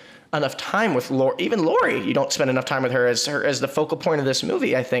spend enough time with Laurie. Even Laurie, you don't spend enough time with her as the focal point of this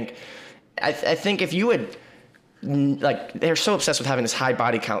movie. I think if you would, like, they're so obsessed with having this high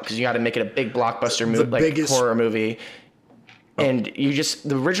body count because you got to make it a big blockbuster movie, horror movie. And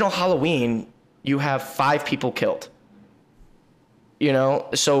the original Halloween, you have 5 people killed. You know,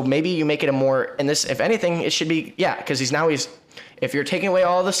 so maybe you make it a more, and this, if anything, it should be, because if you're taking away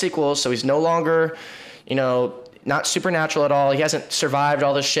all the sequels, so he's no longer, not supernatural at all. He hasn't survived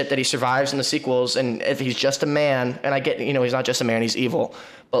all the shit that he survives in the sequels. And if he's just a man, and I get, he's not just a man, he's evil.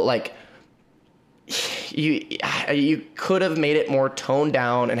 But like, you could have made it more toned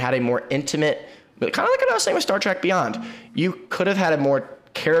down and had a more intimate, kind of like what I was saying with Star Trek Beyond. You could have had a more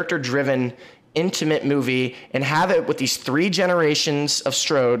character-driven, intimate movie and have it with these 3 generations of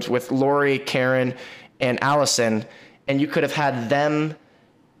Strodes with Laurie, Karen, and Allison. And you could have had them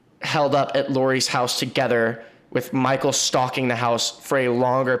held up at Laurie's house together, with Michael stalking the house for a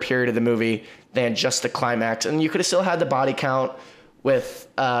longer period of the movie than just the climax. And you could have still had the body count with,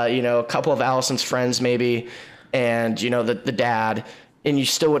 a couple of Allison's friends maybe, and, the dad. And you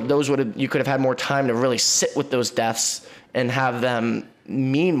could have had more time to really sit with those deaths and have them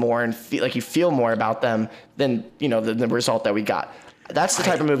mean more and feel like you feel more about them than, the result that we got. That's the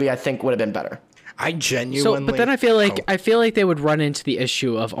type of movie I think would have been better. I genuinely... But then I feel like they would run into the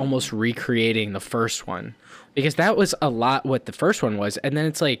issue of almost recreating the first one, because that was a lot what the first one was. And then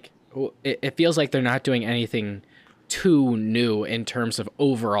it's like, it feels like they're not doing anything too new in terms of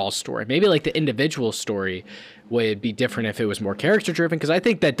overall story. Maybe like the individual story would be different if it was more character driven, because I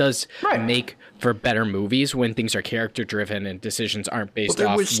think that does make for better movies when things are character driven and decisions aren't based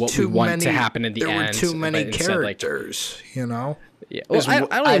off what we want to happen in the end. There were too many characters, Yeah. Well, I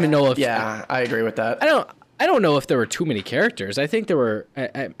don't even know if... Yeah, I agree with that. I don't know if there were too many characters. I think there were...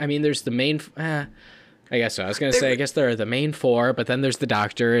 I mean, there's the main... I guess so. I was going to say, I guess there are the main 4, but then there's the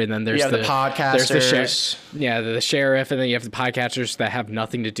doctor, and then there's the podcasters. There's the sheriff, and then you have the podcasters that have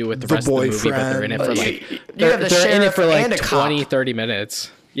nothing to do with the rest of the movie, but they're in it for they're in it for like 20, 30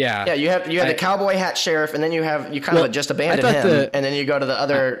 minutes. Yeah. Yeah, you have the cowboy hat sheriff, and then you kind of just abandon him, and then you go to the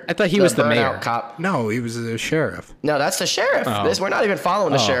other. I thought he was the mayor. Cop. No, he was the sheriff. No, that's the sheriff. We're not even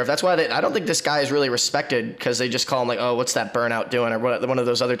following the sheriff. That's why I don't think this guy is really respected, because they just call him like, oh, what's that burnout doing, or one of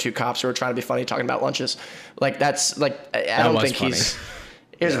those other 2 cops who are trying to be funny talking about lunches. Like that's like I don't think funny.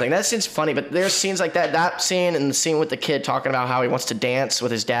 Here's the thing. That scene's funny, but there's scenes like that scene and the scene with the kid talking about how he wants to dance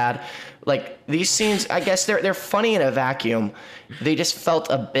with his dad. Like these scenes, I guess they're funny in a vacuum. They just felt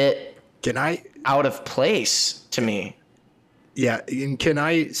a bit out of place to me. Yeah, and can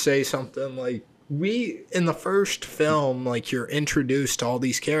I say something? Like, we, in the first film, like, you're introduced to all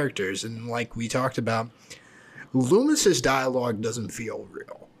these characters, and like we talked about, Loomis's dialogue doesn't feel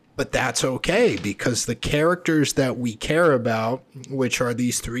real. But that's okay, because the characters that we care about, which are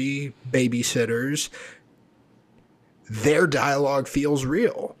these 3 babysitters, their dialogue feels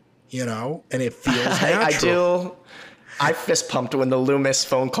real, and it feels natural. I do. I fist pumped when the Loomis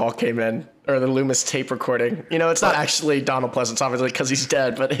phone call came in, or the Loomis tape recording. It's not actually Donald Pleasance, obviously, because he's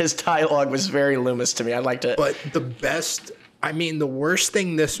dead, but his dialogue was very Loomis to me. I liked it. But the worst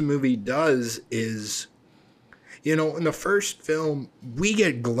thing this movie does is, in the first film, we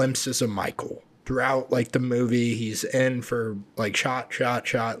get glimpses of Michael throughout, like, the movie. He's in for, like, shot,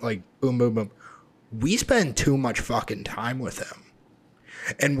 like, boom, boom, boom. We spend too much fucking time with him.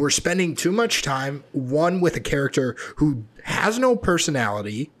 And we're spending too much time, one, with a character who has no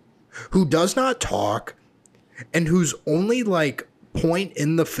personality, who does not talk, and whose only, like, point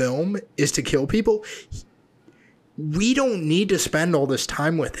in the film is to kill people. We don't need to spend all this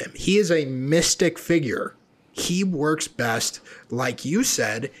time with him. He is a mystic figure. He works best, like you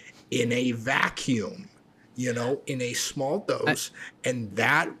said, in a vacuum, in a small dose. And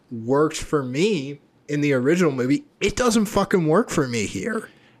that works for me in the original movie. It doesn't fucking work for me here.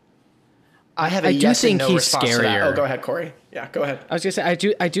 I have a yes and no response to that. Oh, go ahead, Corey. Yeah, go ahead. I was gonna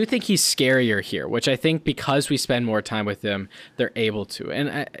say I do think he's scarier here, which I think because we spend more time with him, they're able to.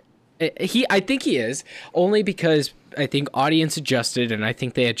 I think he is, only because I think audience adjusted, and I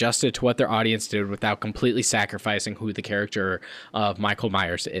think they adjusted to what their audience did without completely sacrificing who the character of Michael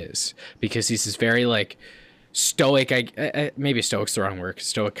Myers is, because he's this very like stoic. Maybe stoic's the wrong word.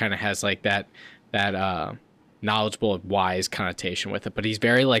 Stoic kind of has like that knowledgeable, wise connotation with it, but he's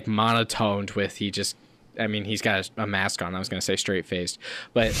very like monotoned with he's got a mask on. I was going to say straight faced,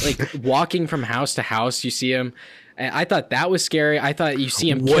 but like walking from house to house, you see him. And I thought that was scary. I thought you see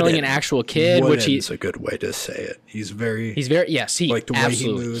him killing an actual kid, which is a good way to say it. He's very, yes, like the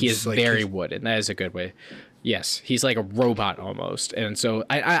absolutely, way he moves, he is like very wooden. That is a good way. Yes. He's like a robot almost. And so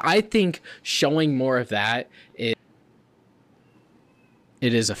I think showing more of that, it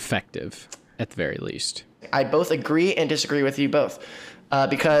is effective at the very least. I both agree and disagree with you both.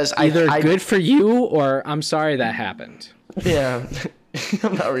 Because either good for you or I'm sorry that happened. Yeah,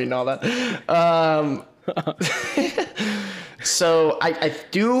 I'm not reading all that. So I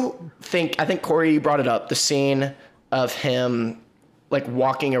think Corey brought it up, the scene of him like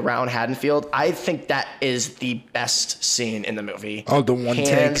walking around Haddonfield. I think that is the best scene in the movie. Oh, the one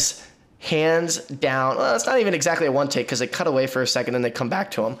take. Hands down. Well, it's not even exactly a one take because they cut away for a second and they come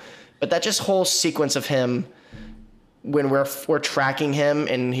back to him. But that just whole sequence of him when we're tracking him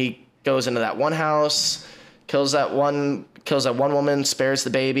and he goes into that one house, kills that one woman, spares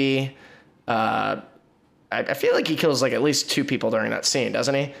the baby. I feel like he kills like at least 2 people during that scene,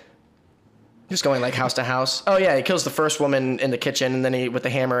 doesn't he? Just going like house to house. Oh yeah, he kills the first woman in the kitchen and then he with the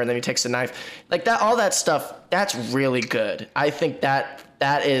hammer and then he takes the knife. Like that, all that stuff, that's really good. I think that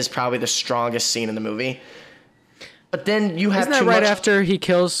is probably the strongest scene in the movie. But then you have Isn't that right after he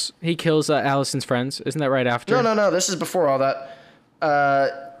kills Allison's friends? Isn't that right after? No. This is before all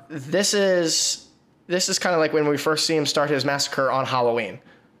that. This is kind of like when we first see him start his massacre on Halloween.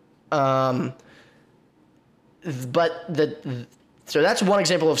 So that's one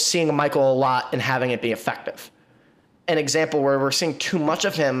example of seeing Michael a lot and having it be effective. An example where we're seeing too much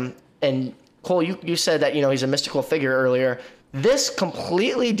of him, and Cole, you said that he's a mystical figure earlier. This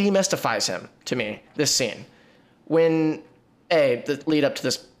completely demystifies him to me. This scene, when the lead up to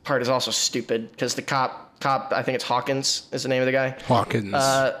this part is also stupid because the cop, I think it's Hawkins is the name of the guy. Hawkins.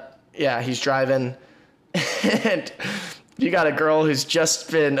 Yeah, he's driving, and you got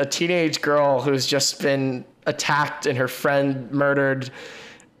a teenage girl who's just been attacked and her friend murdered,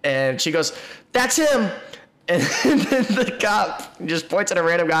 and she goes, "That's him," and then the cop just points at a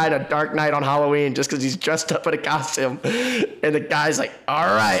random guy in a dark night on Halloween just because he's dressed up in a costume, and the guy's like, "All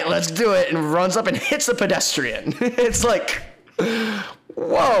right, let's do it," and runs up and hits the pedestrian. It's like,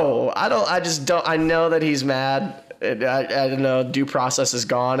 whoa! I know that he's mad. I don't know, due process is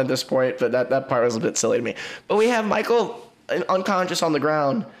gone at this point, but that part was a bit silly to me. But we have Michael unconscious on the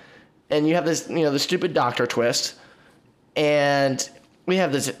ground, and you have this, the stupid doctor twist, and we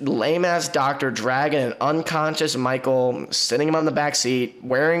have this lame-ass doctor dragging an unconscious Michael, sitting him on the back seat,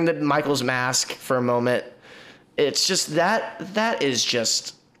 wearing Michael's mask for a moment. It's just that is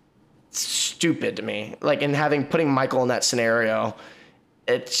just stupid to me. Like, putting Michael in that scenario,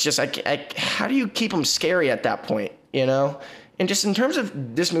 it's just how do you keep him scary at that point, And just in terms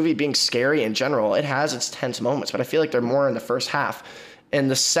of this movie being scary in general, it has its tense moments, but I feel like they're more in the first half. In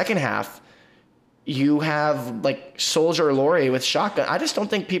the second half, you have like Soldier Laurie with shotgun. I just don't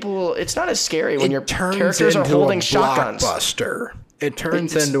think it's not as scary when your characters are holding shotguns. Blockbuster. It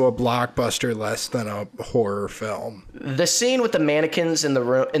turns into a blockbuster less than a horror film. The scene with the mannequins in the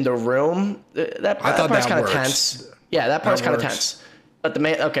room, that part's kind of tense. Yeah, that part's kind of tense. But the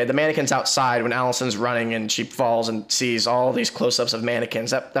mannequin's outside when Allison's running and she falls and sees all these close-ups of mannequins.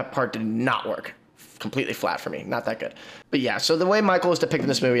 That part did not work. Completely flat for me. Not that good. But yeah, so the way Michael is depicted in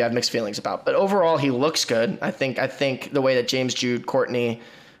this movie, I have mixed feelings about. But overall, he looks good. I think the way that James Jude Courtney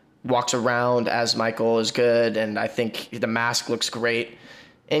walks around as Michael is good, and I think the mask looks great.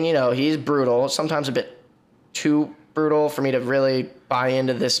 And, he's brutal. Sometimes a bit too brutal for me to really buy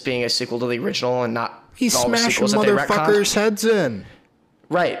into this being a sequel to the original and not He smashed motherfuckers' heads in.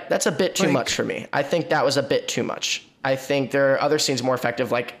 Right. That's a bit too much for me. I think that was a bit too much. I think there are other scenes more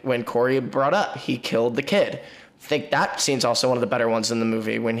effective, like when Corey brought up, he killed the kid. I think that scene's also one of the better ones in the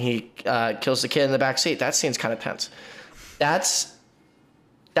movie when he kills the kid in the back seat. That scene's kind of tense. That's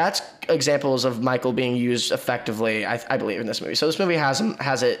examples of Michael being used effectively, I believe, in this movie. So this movie has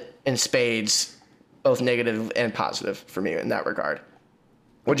it in spades, both negative and positive for me in that regard.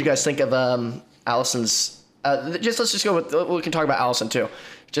 What do you guys think of Allison's? Let's just go with. We can talk about Allison too.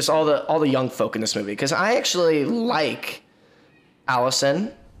 Just all the young folk in this movie, because I actually like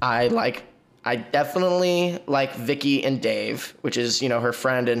Allison. I definitely like Vicky and Dave, which is her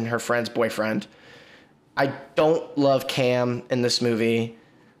friend and her friend's boyfriend. I don't love Cam in this movie.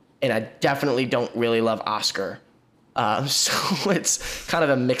 and I definitely don't really love Oscar. So it's kind of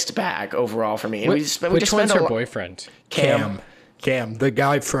a mixed bag overall for me. And Which one's her boyfriend? Cam, the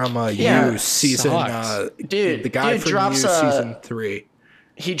guy from You season. Dude, the guy from drops You season 3.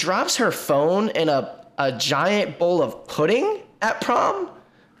 He drops her phone in a giant bowl of pudding at prom.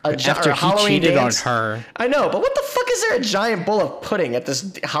 After he cheated on her. I know, but what the fuck is there a giant bowl of pudding at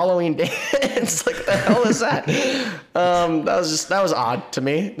this Halloween dance? Like, what the hell is that? That was odd to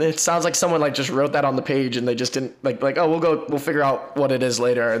me. It sounds like someone like just wrote that on the page and they just didn't we'll figure out what it is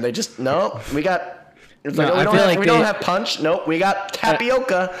later, and they just we don't have punch. Nope, we got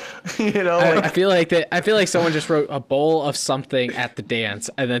tapioca. I feel like someone just wrote a bowl of something at the dance,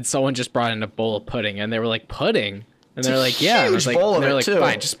 and then someone just brought in a bowl of pudding, and they were like, pudding. And they're like, yeah. And I was like, they're like,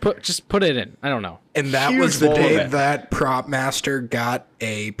 fine, just put it in. I don't know. And that was the day that Prop Master got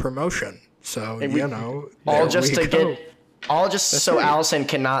a promotion. So all just so Allison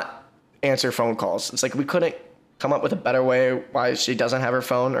cannot answer phone calls. It's like we couldn't come up with a better way why she doesn't have her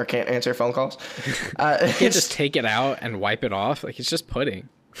phone or can't answer phone calls. You can't just take it out and wipe it off. Like, it's just pudding.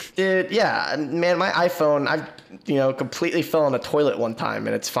 Dude, yeah, man, my iPhone, I've completely fell in a toilet one time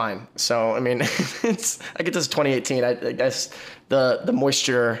and it's fine. So I mean, I get this 2018. I guess the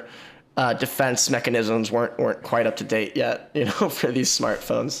moisture defense mechanisms weren't quite up to date yet, for these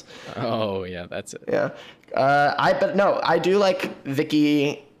smartphones. Oh yeah, that's it. Yeah, I do like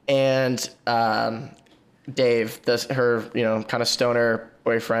Vicky and Dave, her kind of stoner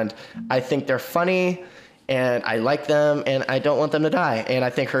boyfriend. I think they're funny. And I like them, and I don't want them to die. And I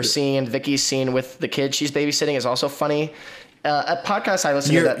think Vicky's scene with the kid she's babysitting is also funny. A podcast I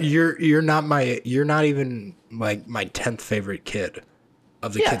listen to that. You're not even like my 10th favorite kid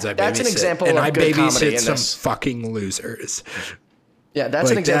of the kids I babysit. That's an example and of I good comedy in babysit some this. Fucking losers. Yeah,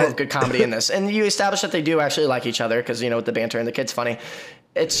 that's an example of good comedy in this. And you establish that they do actually like each other because, with the banter and the kid's funny.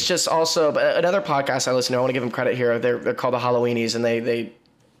 It's just also another podcast I listen to. I want to give them credit here. They're called the Halloweenies, and they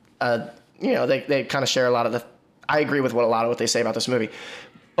kind of share a lot of I agree with a lot of what they say about this movie.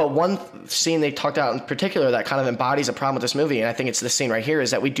 But one scene they talked about in particular that kind of embodies a problem with this movie, and I think it's this scene right here,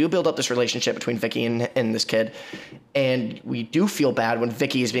 is that we do build up this relationship between Vicky and this kid, and we do feel bad when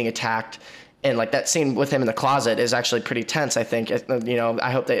Vicky is being attacked. And like that scene with him in the closet is actually pretty tense, I think.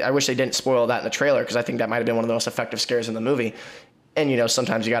 I wish they didn't spoil that in the trailer, because I think that might have been one of the most effective scares in the movie. And,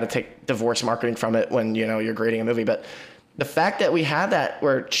 sometimes you got to take divorce marketing from it when, you're grading a movie. But the fact that we have that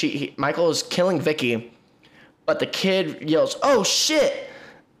where Michael is killing Vicky, but the kid yells, "Oh shit!"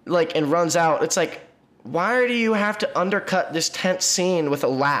 and runs out. It's like, why do you have to undercut this tense scene with a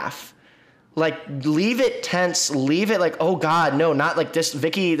laugh? Like, leave it tense. Leave it like, oh God, no, not like this.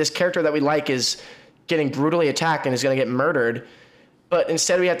 Vicky, this character that we like, is getting brutally attacked and is going to get murdered. But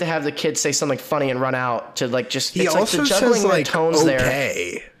instead, we have to have the kid say something funny and run out to just. He it's also like the juggling says like tones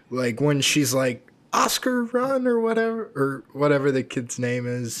okay, like when she's like, Oscar run or whatever the kid's name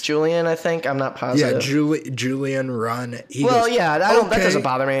is. Julian, I think. I'm not positive. Yeah, Julian run. That doesn't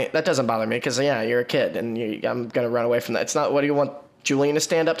bother me. That doesn't bother me because you're a kid and I'm gonna run away from that. It's not. What do you want Julian to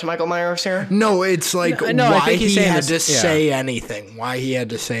stand up to Michael Myers here? No, it's like why he had to say anything. Why he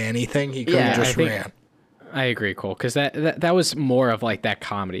had to say anything. He could have just ran. I agree, Cole, because that was more of like that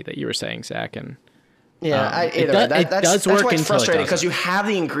comedy that you were saying, Zach, and. Yeah, that's why it's frustrating because you have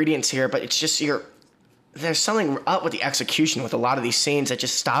the ingredients here, but it's just there's something up with the execution with a lot of these scenes that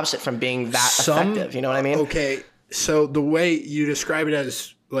just stops it from being that effective. You know what I mean? Okay, so the way you describe it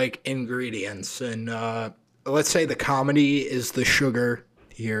as like ingredients, and let's say the comedy is the sugar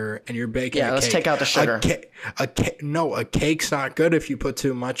here, and you're baking. Yeah, let's take out the sugar. A cake's not good if you put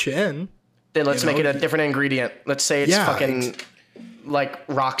too much in. Then let's make it a different ingredient. Let's say it's like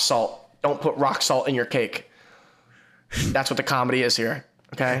rock salt. Don't put rock salt in your cake. That's what the comedy is here.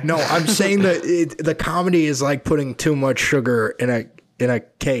 Okay. No, I'm saying that the comedy is like putting too much sugar in a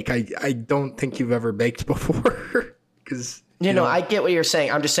cake. I don't think you've ever baked before, because I get what you're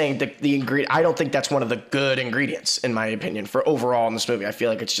saying. I'm just saying the ingredient. I don't think that's one of the good ingredients in my opinion for overall in this movie. I feel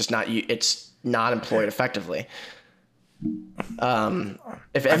like it's just not employed effectively.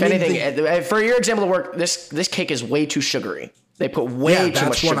 If anything, for your example to work, this cake is way too sugary. They put way too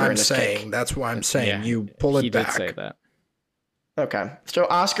much sugar in this cake. That's what I'm saying. You pull it back. He did say that. Okay. So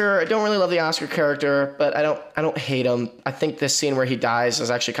Oscar, I don't really love the Oscar character, but I don't hate him. I think this scene where he dies is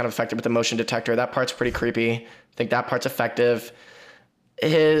actually kind of effective with the motion detector. That part's pretty creepy. I think that part's effective.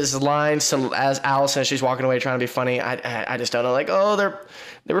 His lines as Allison, she's walking away trying to be funny. I just don't know. Like, oh,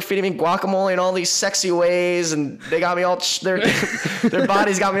 they were feeding me guacamole in all these sexy ways, and they got me all their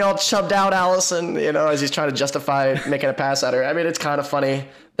bodies got me all chubbed out, Allison. As he's trying to justify making a pass at her. I mean, it's kind of funny.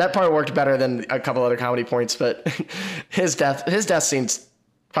 That part worked better than a couple other comedy points, but his death scene's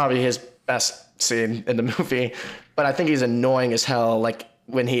probably his best scene in the movie, but I think he's annoying as hell. Like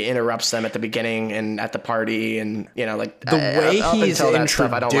when he interrupts them at the beginning and at the party, and like the way he's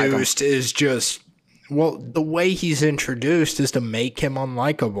stuff, I don't like him. introduced is just the way he's introduced is to make him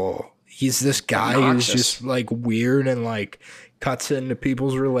unlikable. He's this guy who's just like weird and like cuts into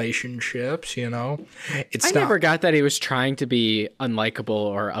people's relationships, I never got that he was trying to be unlikable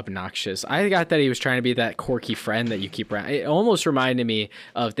or obnoxious. I got that he was trying to be that quirky friend that you keep around. It almost reminded me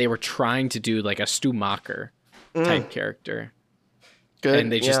of they were trying to do like a Stu Macher type character. Good.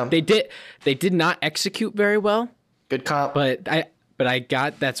 And they did not execute very well. Good comp. But I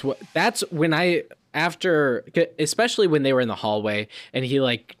got that's when I, after, especially when they were in the hallway and he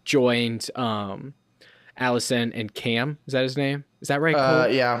like joined Allison and Cam. Is that his name? Is that right, Cole?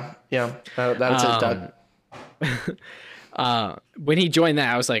 Yeah. That's his dad. When he joined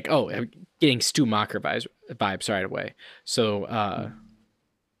that, I was like, oh, I'm getting Stu Macher vibes right away. So,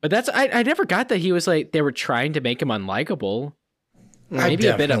 but that's, I never got that he was like, they were trying to make him unlikable. Maybe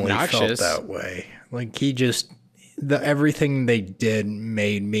a bit obnoxious. Felt that way. Like he just, everything they did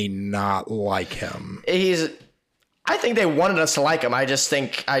made me not like him. I think they wanted us to like him.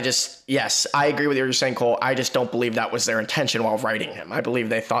 Yes, I agree with what you're saying, Cole. I just don't believe that was their intention while writing him. I believe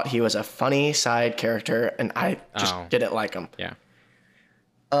they thought he was a funny side character, and I just didn't like him. Yeah.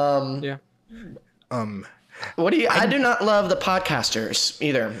 I do not love the podcasters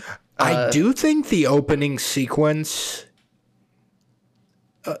either. I do think the opening sequence,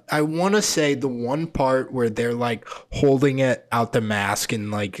 I want to say the one part where they're like holding it out the mask and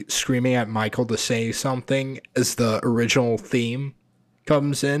like screaming at Michael to say something as the original theme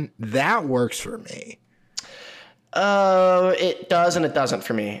comes in, that works for me. It does and it doesn't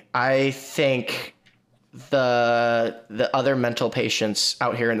for me. I think the other mental patients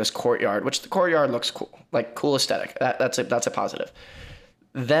out here in this courtyard, which the courtyard looks cool, like cool aesthetic. That's a positive.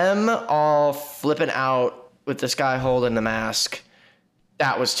 Them all flipping out with this guy holding the mask.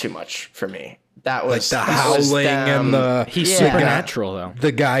 That was too much for me. That was like the howling and he's supernatural though.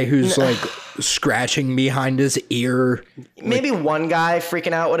 The guy who's like scratching behind his ear. Maybe one guy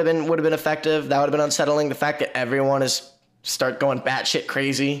freaking out would have been effective. That would have been unsettling. The fact that everyone start going batshit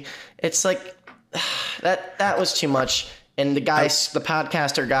crazy. It's like that was too much. And the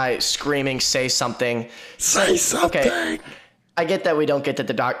podcaster guy screaming, "Say something! Say something!" Okay. I get that we don't get that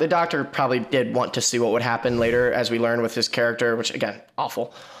the doctor probably did want to see what would happen later, as we learn with his character, which again,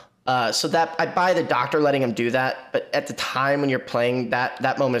 awful. So that I buy the doctor letting him do that, but at the time when you're playing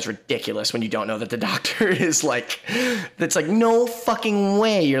that moment is ridiculous when you don't know that the doctor is like, that's like no fucking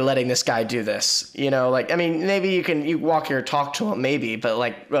way you're letting this guy do this. Like I mean maybe you walk here, talk to him maybe, but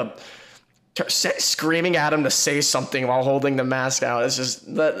like screaming at him to say something while holding the mask out is just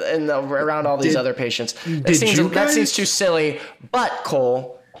around all these other patients. That seems too silly. But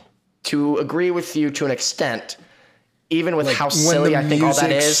Cole, to agree with you to an extent, even with how silly I think all that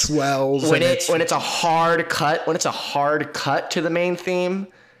is, swells when it's a hard cut to the main theme,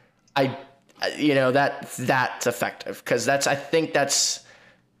 that's effective because I think that's.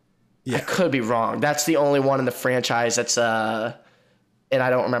 Yeah. I could be wrong. That's the only one in the franchise that's and I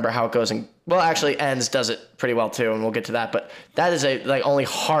don't remember how it goes. Actually, Ends does it pretty well too, and we'll get to that. But that is a only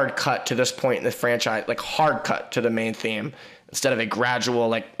hard cut to this point in the franchise, like hard cut to the main theme instead of a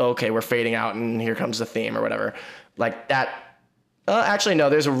gradual okay, we're fading out and here comes the theme or whatever. Like that. Actually, no,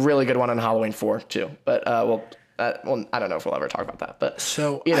 there's a really good one on Halloween 4 too. But I don't know if we'll ever talk about that. But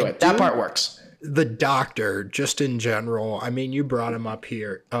so anyway, that part works. The doctor, just in general. I mean, you brought him up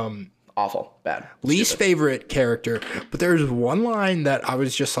here. Awful, bad, least favorite character, but there's one line that I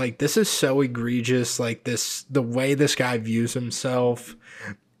was just like, this is so egregious, like the way this guy views himself,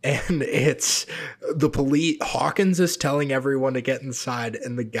 and it's the police. Hawkins is telling everyone to get inside,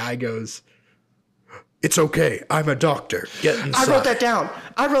 and the guy goes, "It's okay, I'm a doctor, get inside." I wrote that down.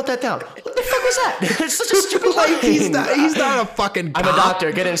 What the fuck was that? It's such a stupid line. He's not a fucking cop. I'm a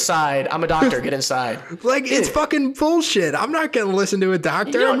doctor, get inside. Like, it's fucking bullshit. I'm not gonna listen to a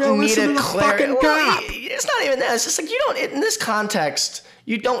doctor. I'm gonna listen to the fucking cop. It's not even that. It's just like you don't, in this context,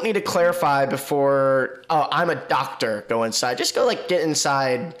 you don't need to clarify before, oh, I'm a doctor, go inside. Just go get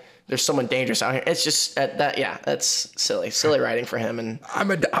inside. There's someone dangerous out here. It's just that's silly writing for him. And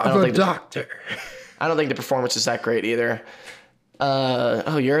I'm a doctor. I don't think the performance is that great either.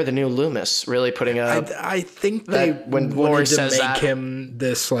 You're the new Loomis. Really putting up. I think that when Lori says to make him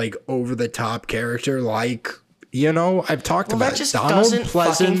this over the top character, I've talked about that. Donald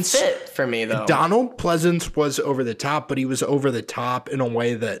Pleasance fit for me though. Donald Pleasance was over the top, but he was over the top in a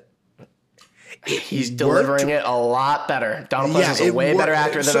way that he's delivering it a lot better. Donald Pleasance is a way better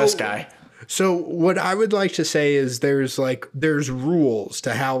actor than this guy. So what I would like to say is there's rules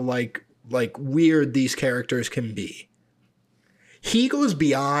to how like weird these characters can be. He goes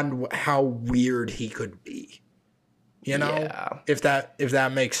beyond how weird he could be. You know? Yeah. If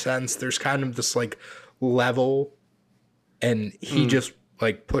that makes sense. There's kind of this like level, and he just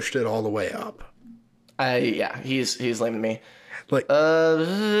like pushed it all the way up. He's lame to me. Like,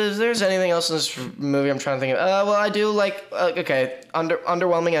 if there's anything else in this movie I'm trying to think of. Well, I do like,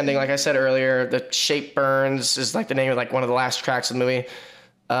 underwhelming ending. Like I said earlier, The Shape Burns is like the name of like one of the last tracks of the movie.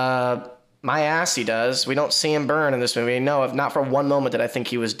 My ass he does. We don't see him burn in this movie. No, if not for one moment did I think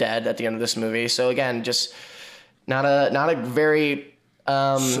he was dead at the end of this movie. So again, just not a very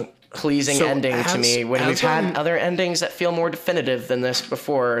pleasing ending to me, when we've had other endings that feel more definitive than this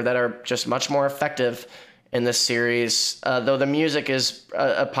before, that are just much more effective in this series. Though the music is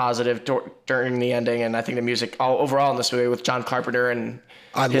a positive during the ending, and I think the music overall in this movie with John Carpenter and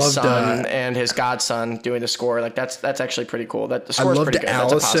his son and his godson doing the score, like that's actually pretty cool. That the score is pretty good. I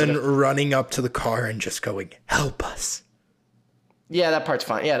loved Allison running up to the car and just going, "Help us." Yeah, that part's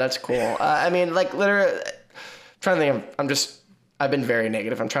fine. Yeah, that's cool. I mean, like literally, trying to think. I've been very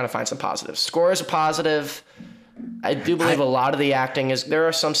negative. I'm trying to find some positives. Score is a positive. I do believe a lot of the acting is. There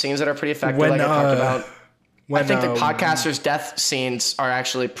are some scenes that are pretty effective, like I talked about. I think the podcasters' death scenes are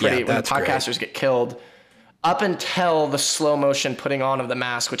actually pretty. When the podcasters get killed, up until the slow motion putting on of the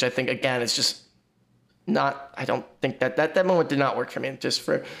mask, which I think again is just not. I don't think that moment did not work for me. Just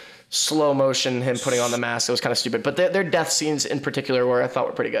for slow motion, him putting on the mask, it was kind of stupid. But their death scenes in particular, were I thought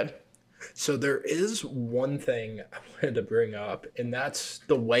were pretty good. So there is one thing I wanted to bring up, and that's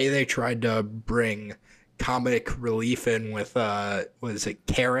the way they tried to bring comic relief in with what is it,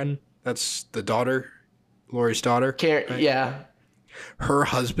 Karen? That's the daughter, Laurie's daughter. Karen, right? Yeah. Her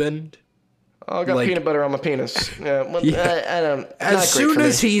husband. Oh, I got peanut butter on my penis. Yeah. Well, yeah. I don't. As soon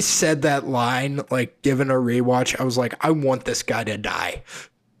as he said that line, like given a rewatch, I was like, I want this guy to die.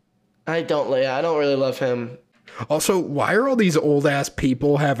 I don't really love him. Also, why are all these old ass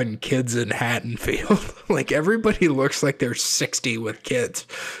people having kids in Haddonfield? Like everybody looks like they're 60 with kids.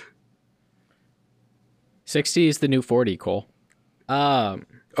 60 is the new 40, Cole. I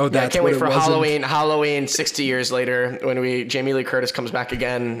can't wait for Halloween 60 years later when Jamie Lee Curtis comes back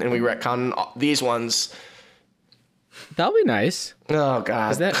again and we retcon these ones. That'll be nice. Oh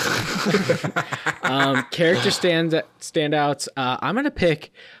God. Is that character standouts? I'm gonna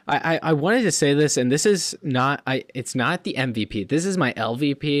pick. I wanted to say this, and this is not. It's not the MVP. This is my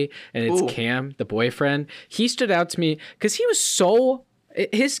LVP, and it's Cam, the boyfriend. He stood out to me because he was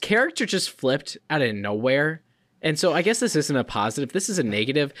his character just flipped out of nowhere. And so I guess this isn't a positive. This is a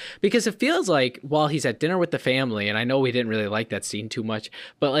negative, because it feels like while he's at dinner with the family, and I know we didn't really like that scene too much,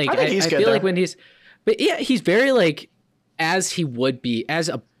 but like I feel like when he's very like as he would be, as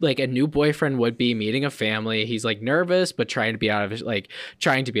a new boyfriend would be meeting a family. He's like nervous, but trying to be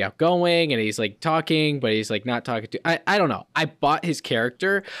trying to be outgoing, and he's like talking, but he's like not talking to. I don't know. I bought his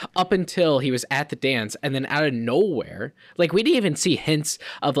character up until he was at the dance, and then out of nowhere, like we didn't even see hints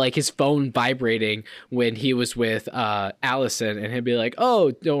of like his phone vibrating when he was with Allison, and he'd be like, "Oh,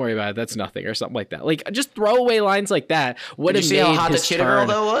 don't worry about it. That's nothing," or something like that. Like just throwaway lines like that. Did you see how hot the cheetah girl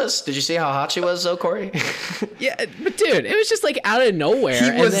though was? Did you see how hot she was though, Corey? Yeah, but dude, it was just like out of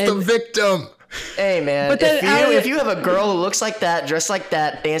nowhere. He was the victim. Hey man, if you have a girl who looks like that, dressed like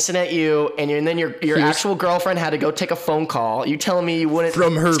that, dancing at you, and then your actual girlfriend had to go take a phone call, you telling me you wouldn't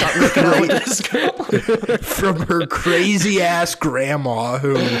start making out with this girl? From her crazy ass grandma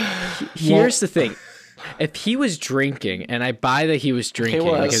who. Here's the thing. If he was drinking, and I buy that he was drinking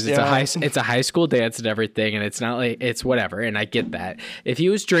because it's a high school dance and everything, and it's not like it's whatever, and I get that. If he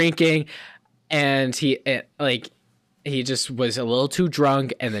was drinking and he just was a little too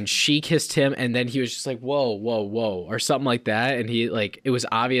drunk, and then she kissed him, and then he was just like, whoa, whoa, whoa, or something like that. And he it was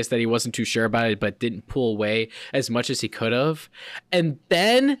obvious that he wasn't too sure about it, but didn't pull away as much as he could have. And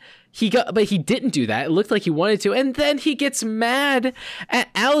then he didn't do that. It looked like he wanted to. And then he gets mad at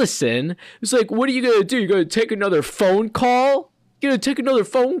Allison. It's like, what are you going to do? You're going to take another phone call? You're going to take another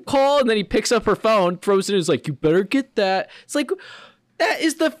phone call? And then he picks up her phone. Frozen is like, you better get that. It's like, that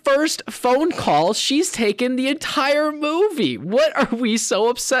is the first phone call she's taken the entire movie. What are we so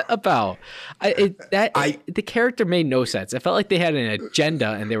upset about? The character made no sense. It felt like they had an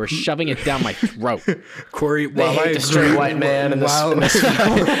agenda and they were shoving it down my throat. Corey, while I agree, straight white man in this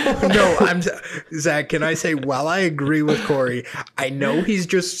Zach, can I say, while I agree with Corey, I know he's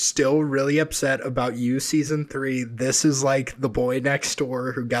just still really upset about You Season 3. This is like the boy next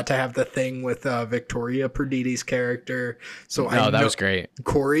door who got to have the thing with Victoria Perditi's character. So that was great.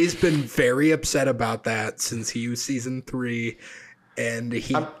 Corey's been very upset about that since You Season 3. and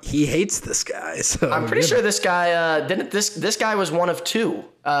he hates this guy. So I'm pretty sure this guy didn't. This guy was one of two.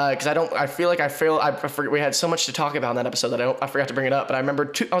 Because I forget, we had so much to talk about in that episode that I forgot to bring it up. But I remember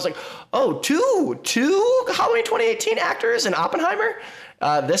two. I was like, oh, two Halloween 2018 actors in Oppenheimer.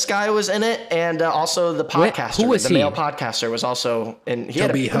 This guy was in it, and also the podcaster, who was the he? male podcaster, was also in. The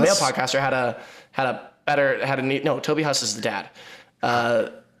male podcaster had a neat. No, Toby Huss is the dad.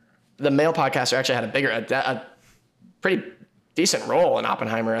 The male podcaster actually had a pretty decent role in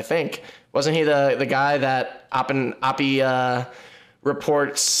Oppenheimer, I think. Wasn't he the guy that Oppie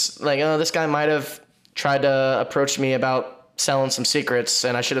reports, like, oh, this guy might have tried to approach me about selling some secrets,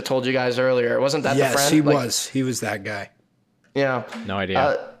 and I should have told you guys earlier. Wasn't that the friend? Yes, he was. He was that guy. Yeah. No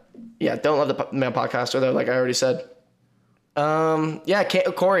idea. Yeah, don't love the male podcaster, though, like I already said. Yeah,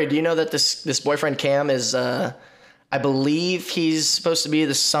 Corey, do you know that this boyfriend Cam is, I believe he's supposed to be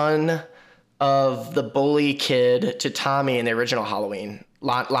the son of the bully kid to Tommy in the original Halloween,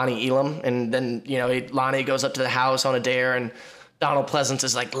 Lonnie Elam. And then, Lonnie goes up to the house on a dare, and Donald Pleasance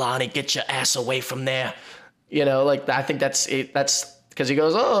is like, Lonnie, get your ass away from there. I think that's because he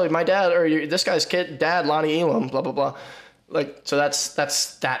goes, oh, my dad, or this guy's dad, Lonnie Elam, blah, blah, blah. So that's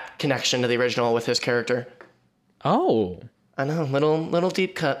that connection to the original with his character. Oh. I know, little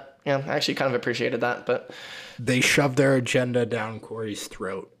deep cut. Yeah, I actually kind of appreciated that, but they shoved their agenda down Corey's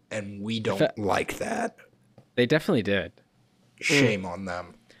throat, and we don't like that. They definitely did. Shame on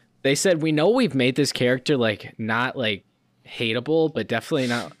them. They said, we know we've made this character not hateable, but definitely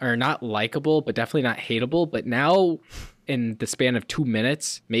not likable, but definitely not hateable. But now, in the span of 2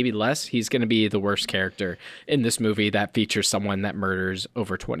 minutes, maybe less, he's going to be the worst character in this movie that features someone that murders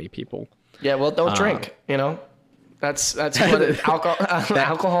over 20 people. Yeah, well, don't drink. That's what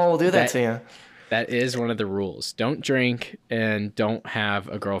alcohol will do that to you. That is one of the rules. Don't drink and don't have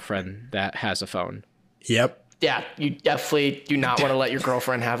a girlfriend that has a phone. Yep. Yeah, you definitely do not want to let your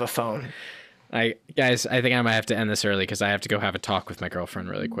girlfriend have a phone. Guys, I think I might have to end this early because I have to go have a talk with my girlfriend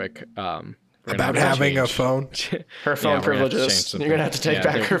really quick. About having a phone? Her phone privileges. You're going to have to take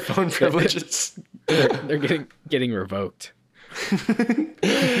back her phone privileges. They're getting revoked.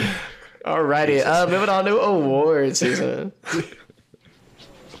 Alrighty, moving on to awards season.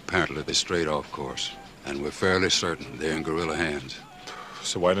 Apparently they strayed off course, and we're fairly certain they're in guerrilla hands.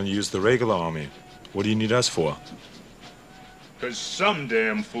 So why don't you use the regular army? What do you need us for? Because some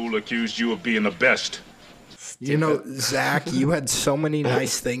damn fool accused you of being the best. Zach, you had so many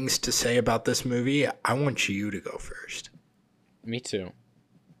nice things to say about this movie. I want you to go first. Me too.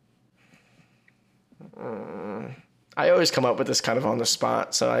 I always come up with this kind of on the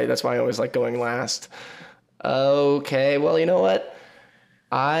spot, so that's why I always like going last. Okay, well, you know what?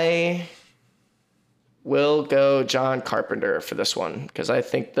 I will go John Carpenter for this one, because I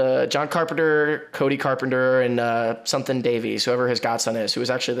think the John Carpenter, Cody Carpenter, and something Davies, whoever his godson is, who is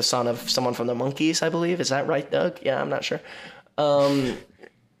actually the son of someone from the Monkees, I believe. Is that right, Doug? Yeah, I'm not sure.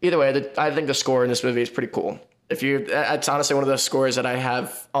 Either way, I think the score in this movie is pretty cool. It's honestly one of those scores that I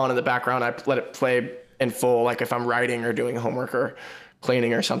have on in the background. I let it play in full, like if I'm writing or doing homework or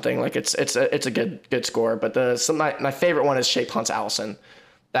cleaning or something. Like it's a good score. But my favorite one is Shape Hunts Allison.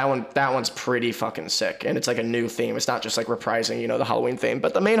 That one's pretty fucking sick, and it's like a new theme. It's not just like reprising, the Halloween theme,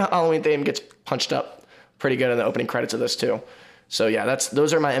 but the main Halloween theme gets punched up pretty good in the opening credits of this too. So yeah,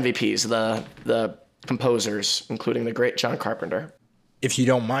 those are my MVPs, the composers, including the great John Carpenter. If you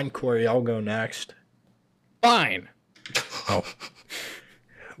don't mind, Corey, I'll go next. Fine. Oh.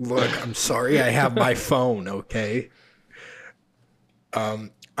 Look, I'm sorry, I have my phone, okay?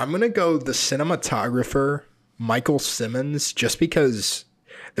 I'm going to go the cinematographer, Michael Simmons, just because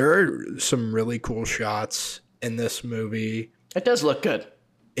there are some really cool shots in this movie. It does look good.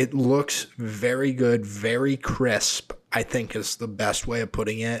 It looks very good, very crisp, I think is the best way of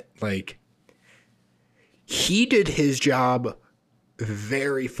putting it. Like, he did his job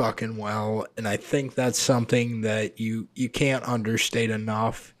very fucking well, and I think that's something that you can't understate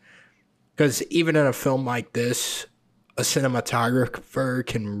enough, because even in a film like this, a cinematographer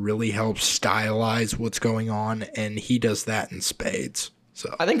can really help stylize what's going on, and he does that in spades.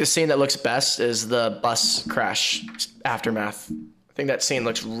 So I think the scene that looks best is the bus crash aftermath. I think that scene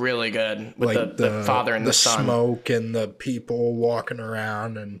looks really good with like the father and the son. The smoke and the people walking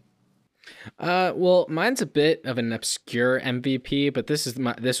around and well, mine's a bit of an obscure MVP, but this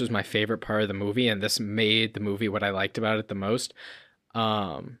was my favorite part of the movie, and this made the movie what I liked about it the most.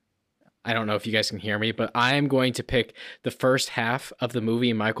 I don't know if you guys can hear me, but I am going to pick the first half of the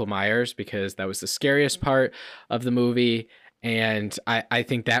movie, Michael Myers, because that was the scariest part of the movie, and I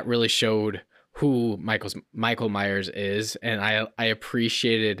think that really showed who Michael Myers is, and I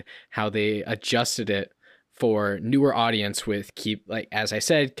appreciated how they adjusted it for newer audience with as I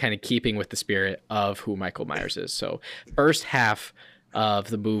said, kind of keeping with the spirit of who Michael Myers is. So first half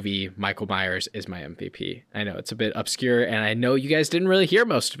of the movie, Michael Myers is my MVP. I know it's a bit obscure, and I know you guys didn't really hear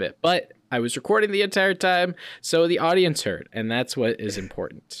most of it, but I was recording the entire time, so the audience heard, and that's what is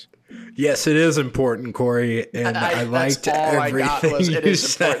important. Yes, it is important, Corey, and I liked everything you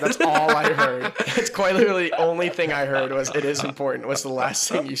said. That's all I heard. It's quite literally the only thing I heard was "it is important" was the last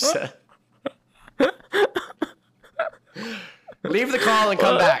thing you said. Leave the call and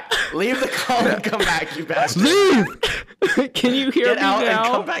come back. Leave the call and come back, you bastard. Leave! Can you hear me now? Get out and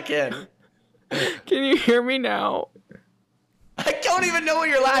come back in. Can you hear me now? I don't even know what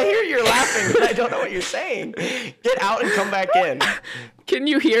I hear you're laughing, but I don't know what you're saying. Get out and come back in. Can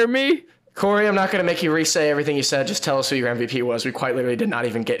you hear me? Corey, I'm not going to make you re-say everything you said. Just tell us who your MVP was. We quite literally did not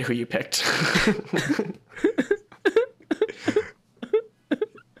even get who you picked.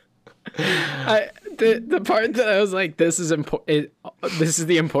 The part that I was like, this is important. This is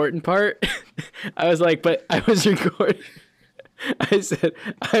the important part. I was like, but I was recording. I said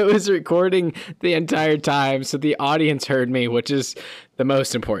I was recording the entire time, so the audience heard me, which is the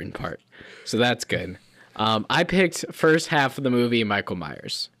most important part. So that's good. I picked first half of the movie, Michael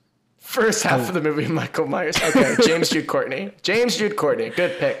Myers. First half of the movie, Michael Myers. Okay, James Jude Courtney.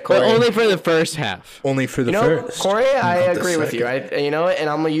 Good pick, Corey. But only for the first half. Only for the first. Corey, I agree with you. And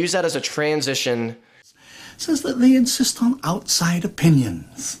I'm going to use that as a transition. Says that they insist on outside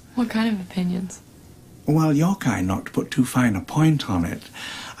opinions. What kind of opinions? Well, your kind, not to put too fine a point on it.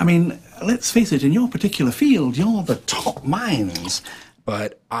 I mean, let's face it, in your particular field, you're the top minds.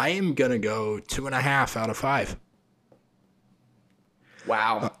 But I am going to go 2.5 out of 5.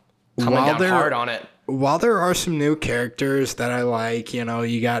 Wow. Coming down hard on it. While there are some new characters that I like,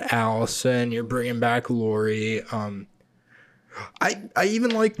 you got Allison, you're bringing back Laurie. I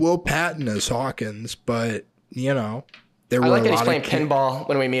even like Will Patton as Hawkins, but, there were I like that he's playing pinball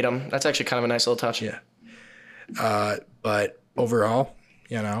when we meet him. That's actually kind of a nice little touch. Yeah. But overall,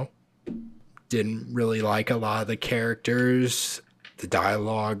 didn't really like a lot of the characters. The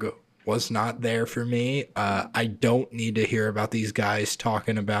dialogue was not there for me. I don't need to hear about these guys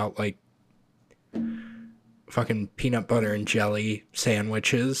talking about fucking peanut butter and jelly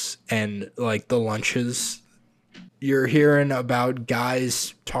sandwiches and the lunches. You're hearing about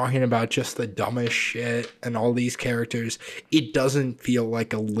guys talking about just the dumbest shit and all these characters. It doesn't feel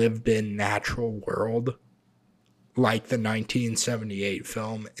like a lived-in natural world like the 1978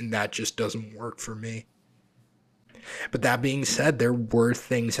 film, and that just doesn't work for me. But that being said, there were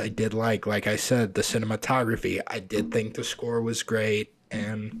things I did like. Like I said, the cinematography. I did think the score was great,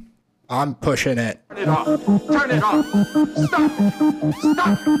 and I'm pushing it. Turn it off. Turn it off. Stop it.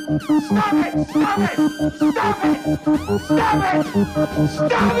 Stop it. Stop it. Stop it. Stop it. Stop it.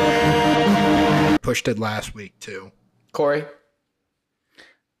 Stop it. Pushed it last week, too. Corey?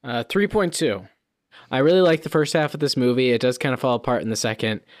 3.2. I really like the first half of this movie. It does kind of fall apart in the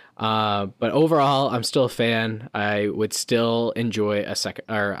second. But overall, I'm still a fan. I would still enjoy a second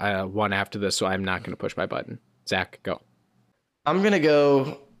or one after this, so I'm not going to push my button. Zach, go. I'm going to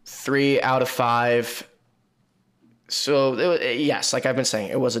go 3 out of 5. So, yes, like I've been saying,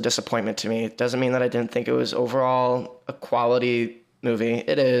 it was a disappointment to me. It doesn't mean that I didn't think it was overall a quality movie.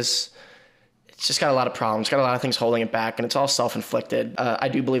 It is. It's just got a lot of problems, got a lot of things holding it back, and it's all self-inflicted. I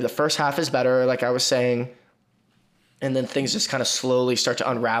do believe the first half is better, like I was saying, and then things just kind of slowly start to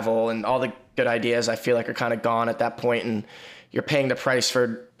unravel, and all the good ideas I feel like are kind of gone at that point, and you're paying the price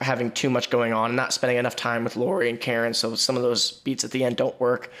for having too much going on and not spending enough time with Laurie and Karen, so some of those beats at the end don't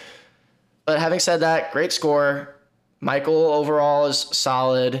work. But having said that, great score. Michael overall is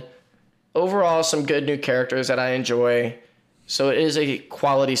solid. Overall, some good new characters that I enjoy. So it is a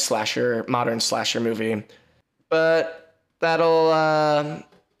quality slasher, modern slasher movie. But that'll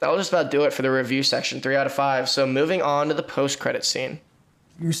just about do it for the review section, 3 out of 5. So moving on to the post-credit scene.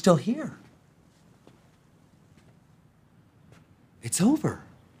 You're still here. It's over.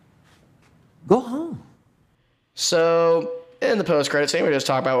 Go home. So in the post-credit scene, we just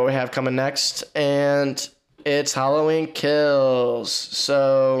talk about what we have coming next. And it's Halloween Kills.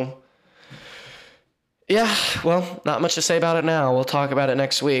 So yeah, well, not much to say about it now. We'll talk about it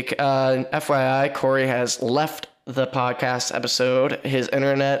next week. FYI, Corey has left the podcast episode. His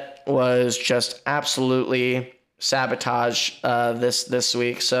internet was just absolutely sabotaged this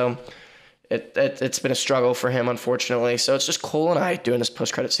week. So it's been a struggle for him, unfortunately. So it's just Cole and I doing this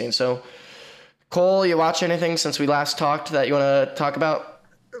post-credit scene. So, Cole, you watch anything since we last talked that you want to talk about?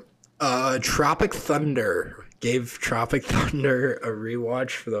 Tropic Thunder. Gave Tropic Thunder a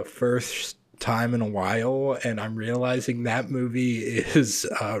rewatch for the first time in a while, and I'm realizing that movie is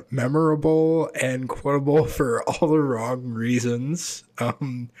memorable and quotable for all the wrong reasons.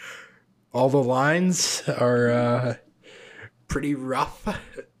 All the lines are pretty rough.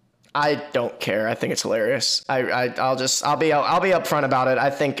 I don't care. I think it's hilarious. I'll be upfront about it. I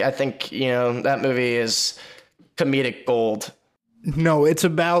think that movie is comedic gold. No, it's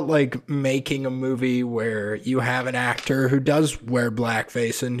about like making a movie where you have an actor who does wear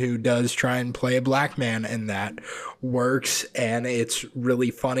blackface and who does try and play a black man, and that works, and it's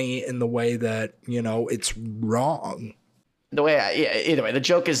really funny in the way that, it's wrong. Either way, the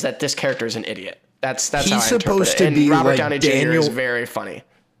joke is that this character is an idiot. That's how I interpret it. He's supposed to be Robert like Downey Jr. is very funny.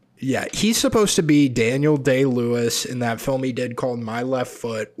 Yeah, he's supposed to be Daniel Day-Lewis in that film he did called My Left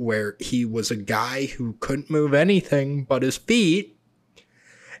Foot, where he was a guy who couldn't move anything but his feet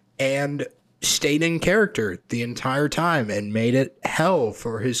and stayed in character the entire time and made it hell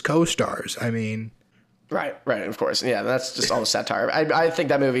for his co-stars. I mean... Right, of course. Yeah, that's just all the satire. I think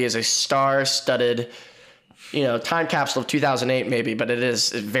that movie is a star-studded, time capsule of 2008 maybe, but it is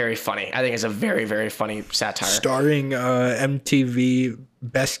very funny. I think it's a very, very funny satire. Starring MTV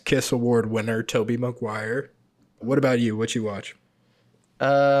Best Kiss Award winner Tobey Maguire. What about you? What you watch?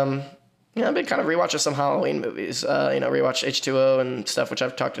 I've been kind of rewatching some Halloween movies. Rewatched H2O and stuff, which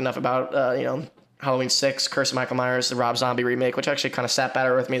I've talked enough about. Halloween 6, Curse of Michael Myers, the Rob Zombie remake, which actually kind of sat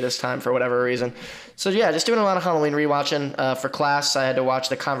better with me this time for whatever reason. So yeah, just doing a lot of Halloween rewatching. For class, I had to watch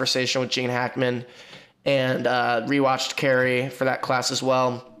The Conversation with Gene Hackman and rewatched Carrie for that class as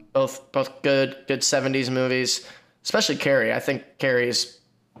well. Both good 70s movies. Especially Carrie. I think Carrie is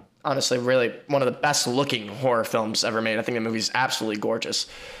honestly really one of the best looking horror films ever made. I think the movie's absolutely gorgeous.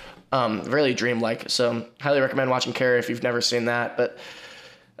 Really dreamlike. So highly recommend watching Carrie if you've never seen that. But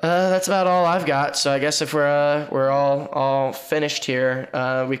that's about all I've got. So I guess if we're all finished here,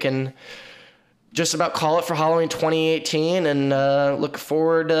 we can just about call it for Halloween 2018 and look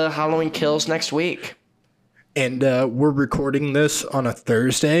forward to Halloween Kills next week. And we're recording this on a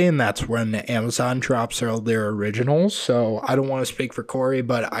Thursday, and that's when Amazon drops all their originals. So I don't want to speak for Corey,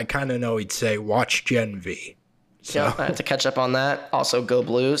 but I kind of know he'd say watch Gen V. So. Yeah, I have to catch up on that. Also, Go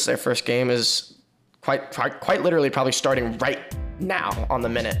Blues. Their first game is quite literally probably starting right now on the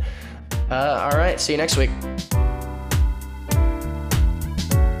minute. All right, see you next week.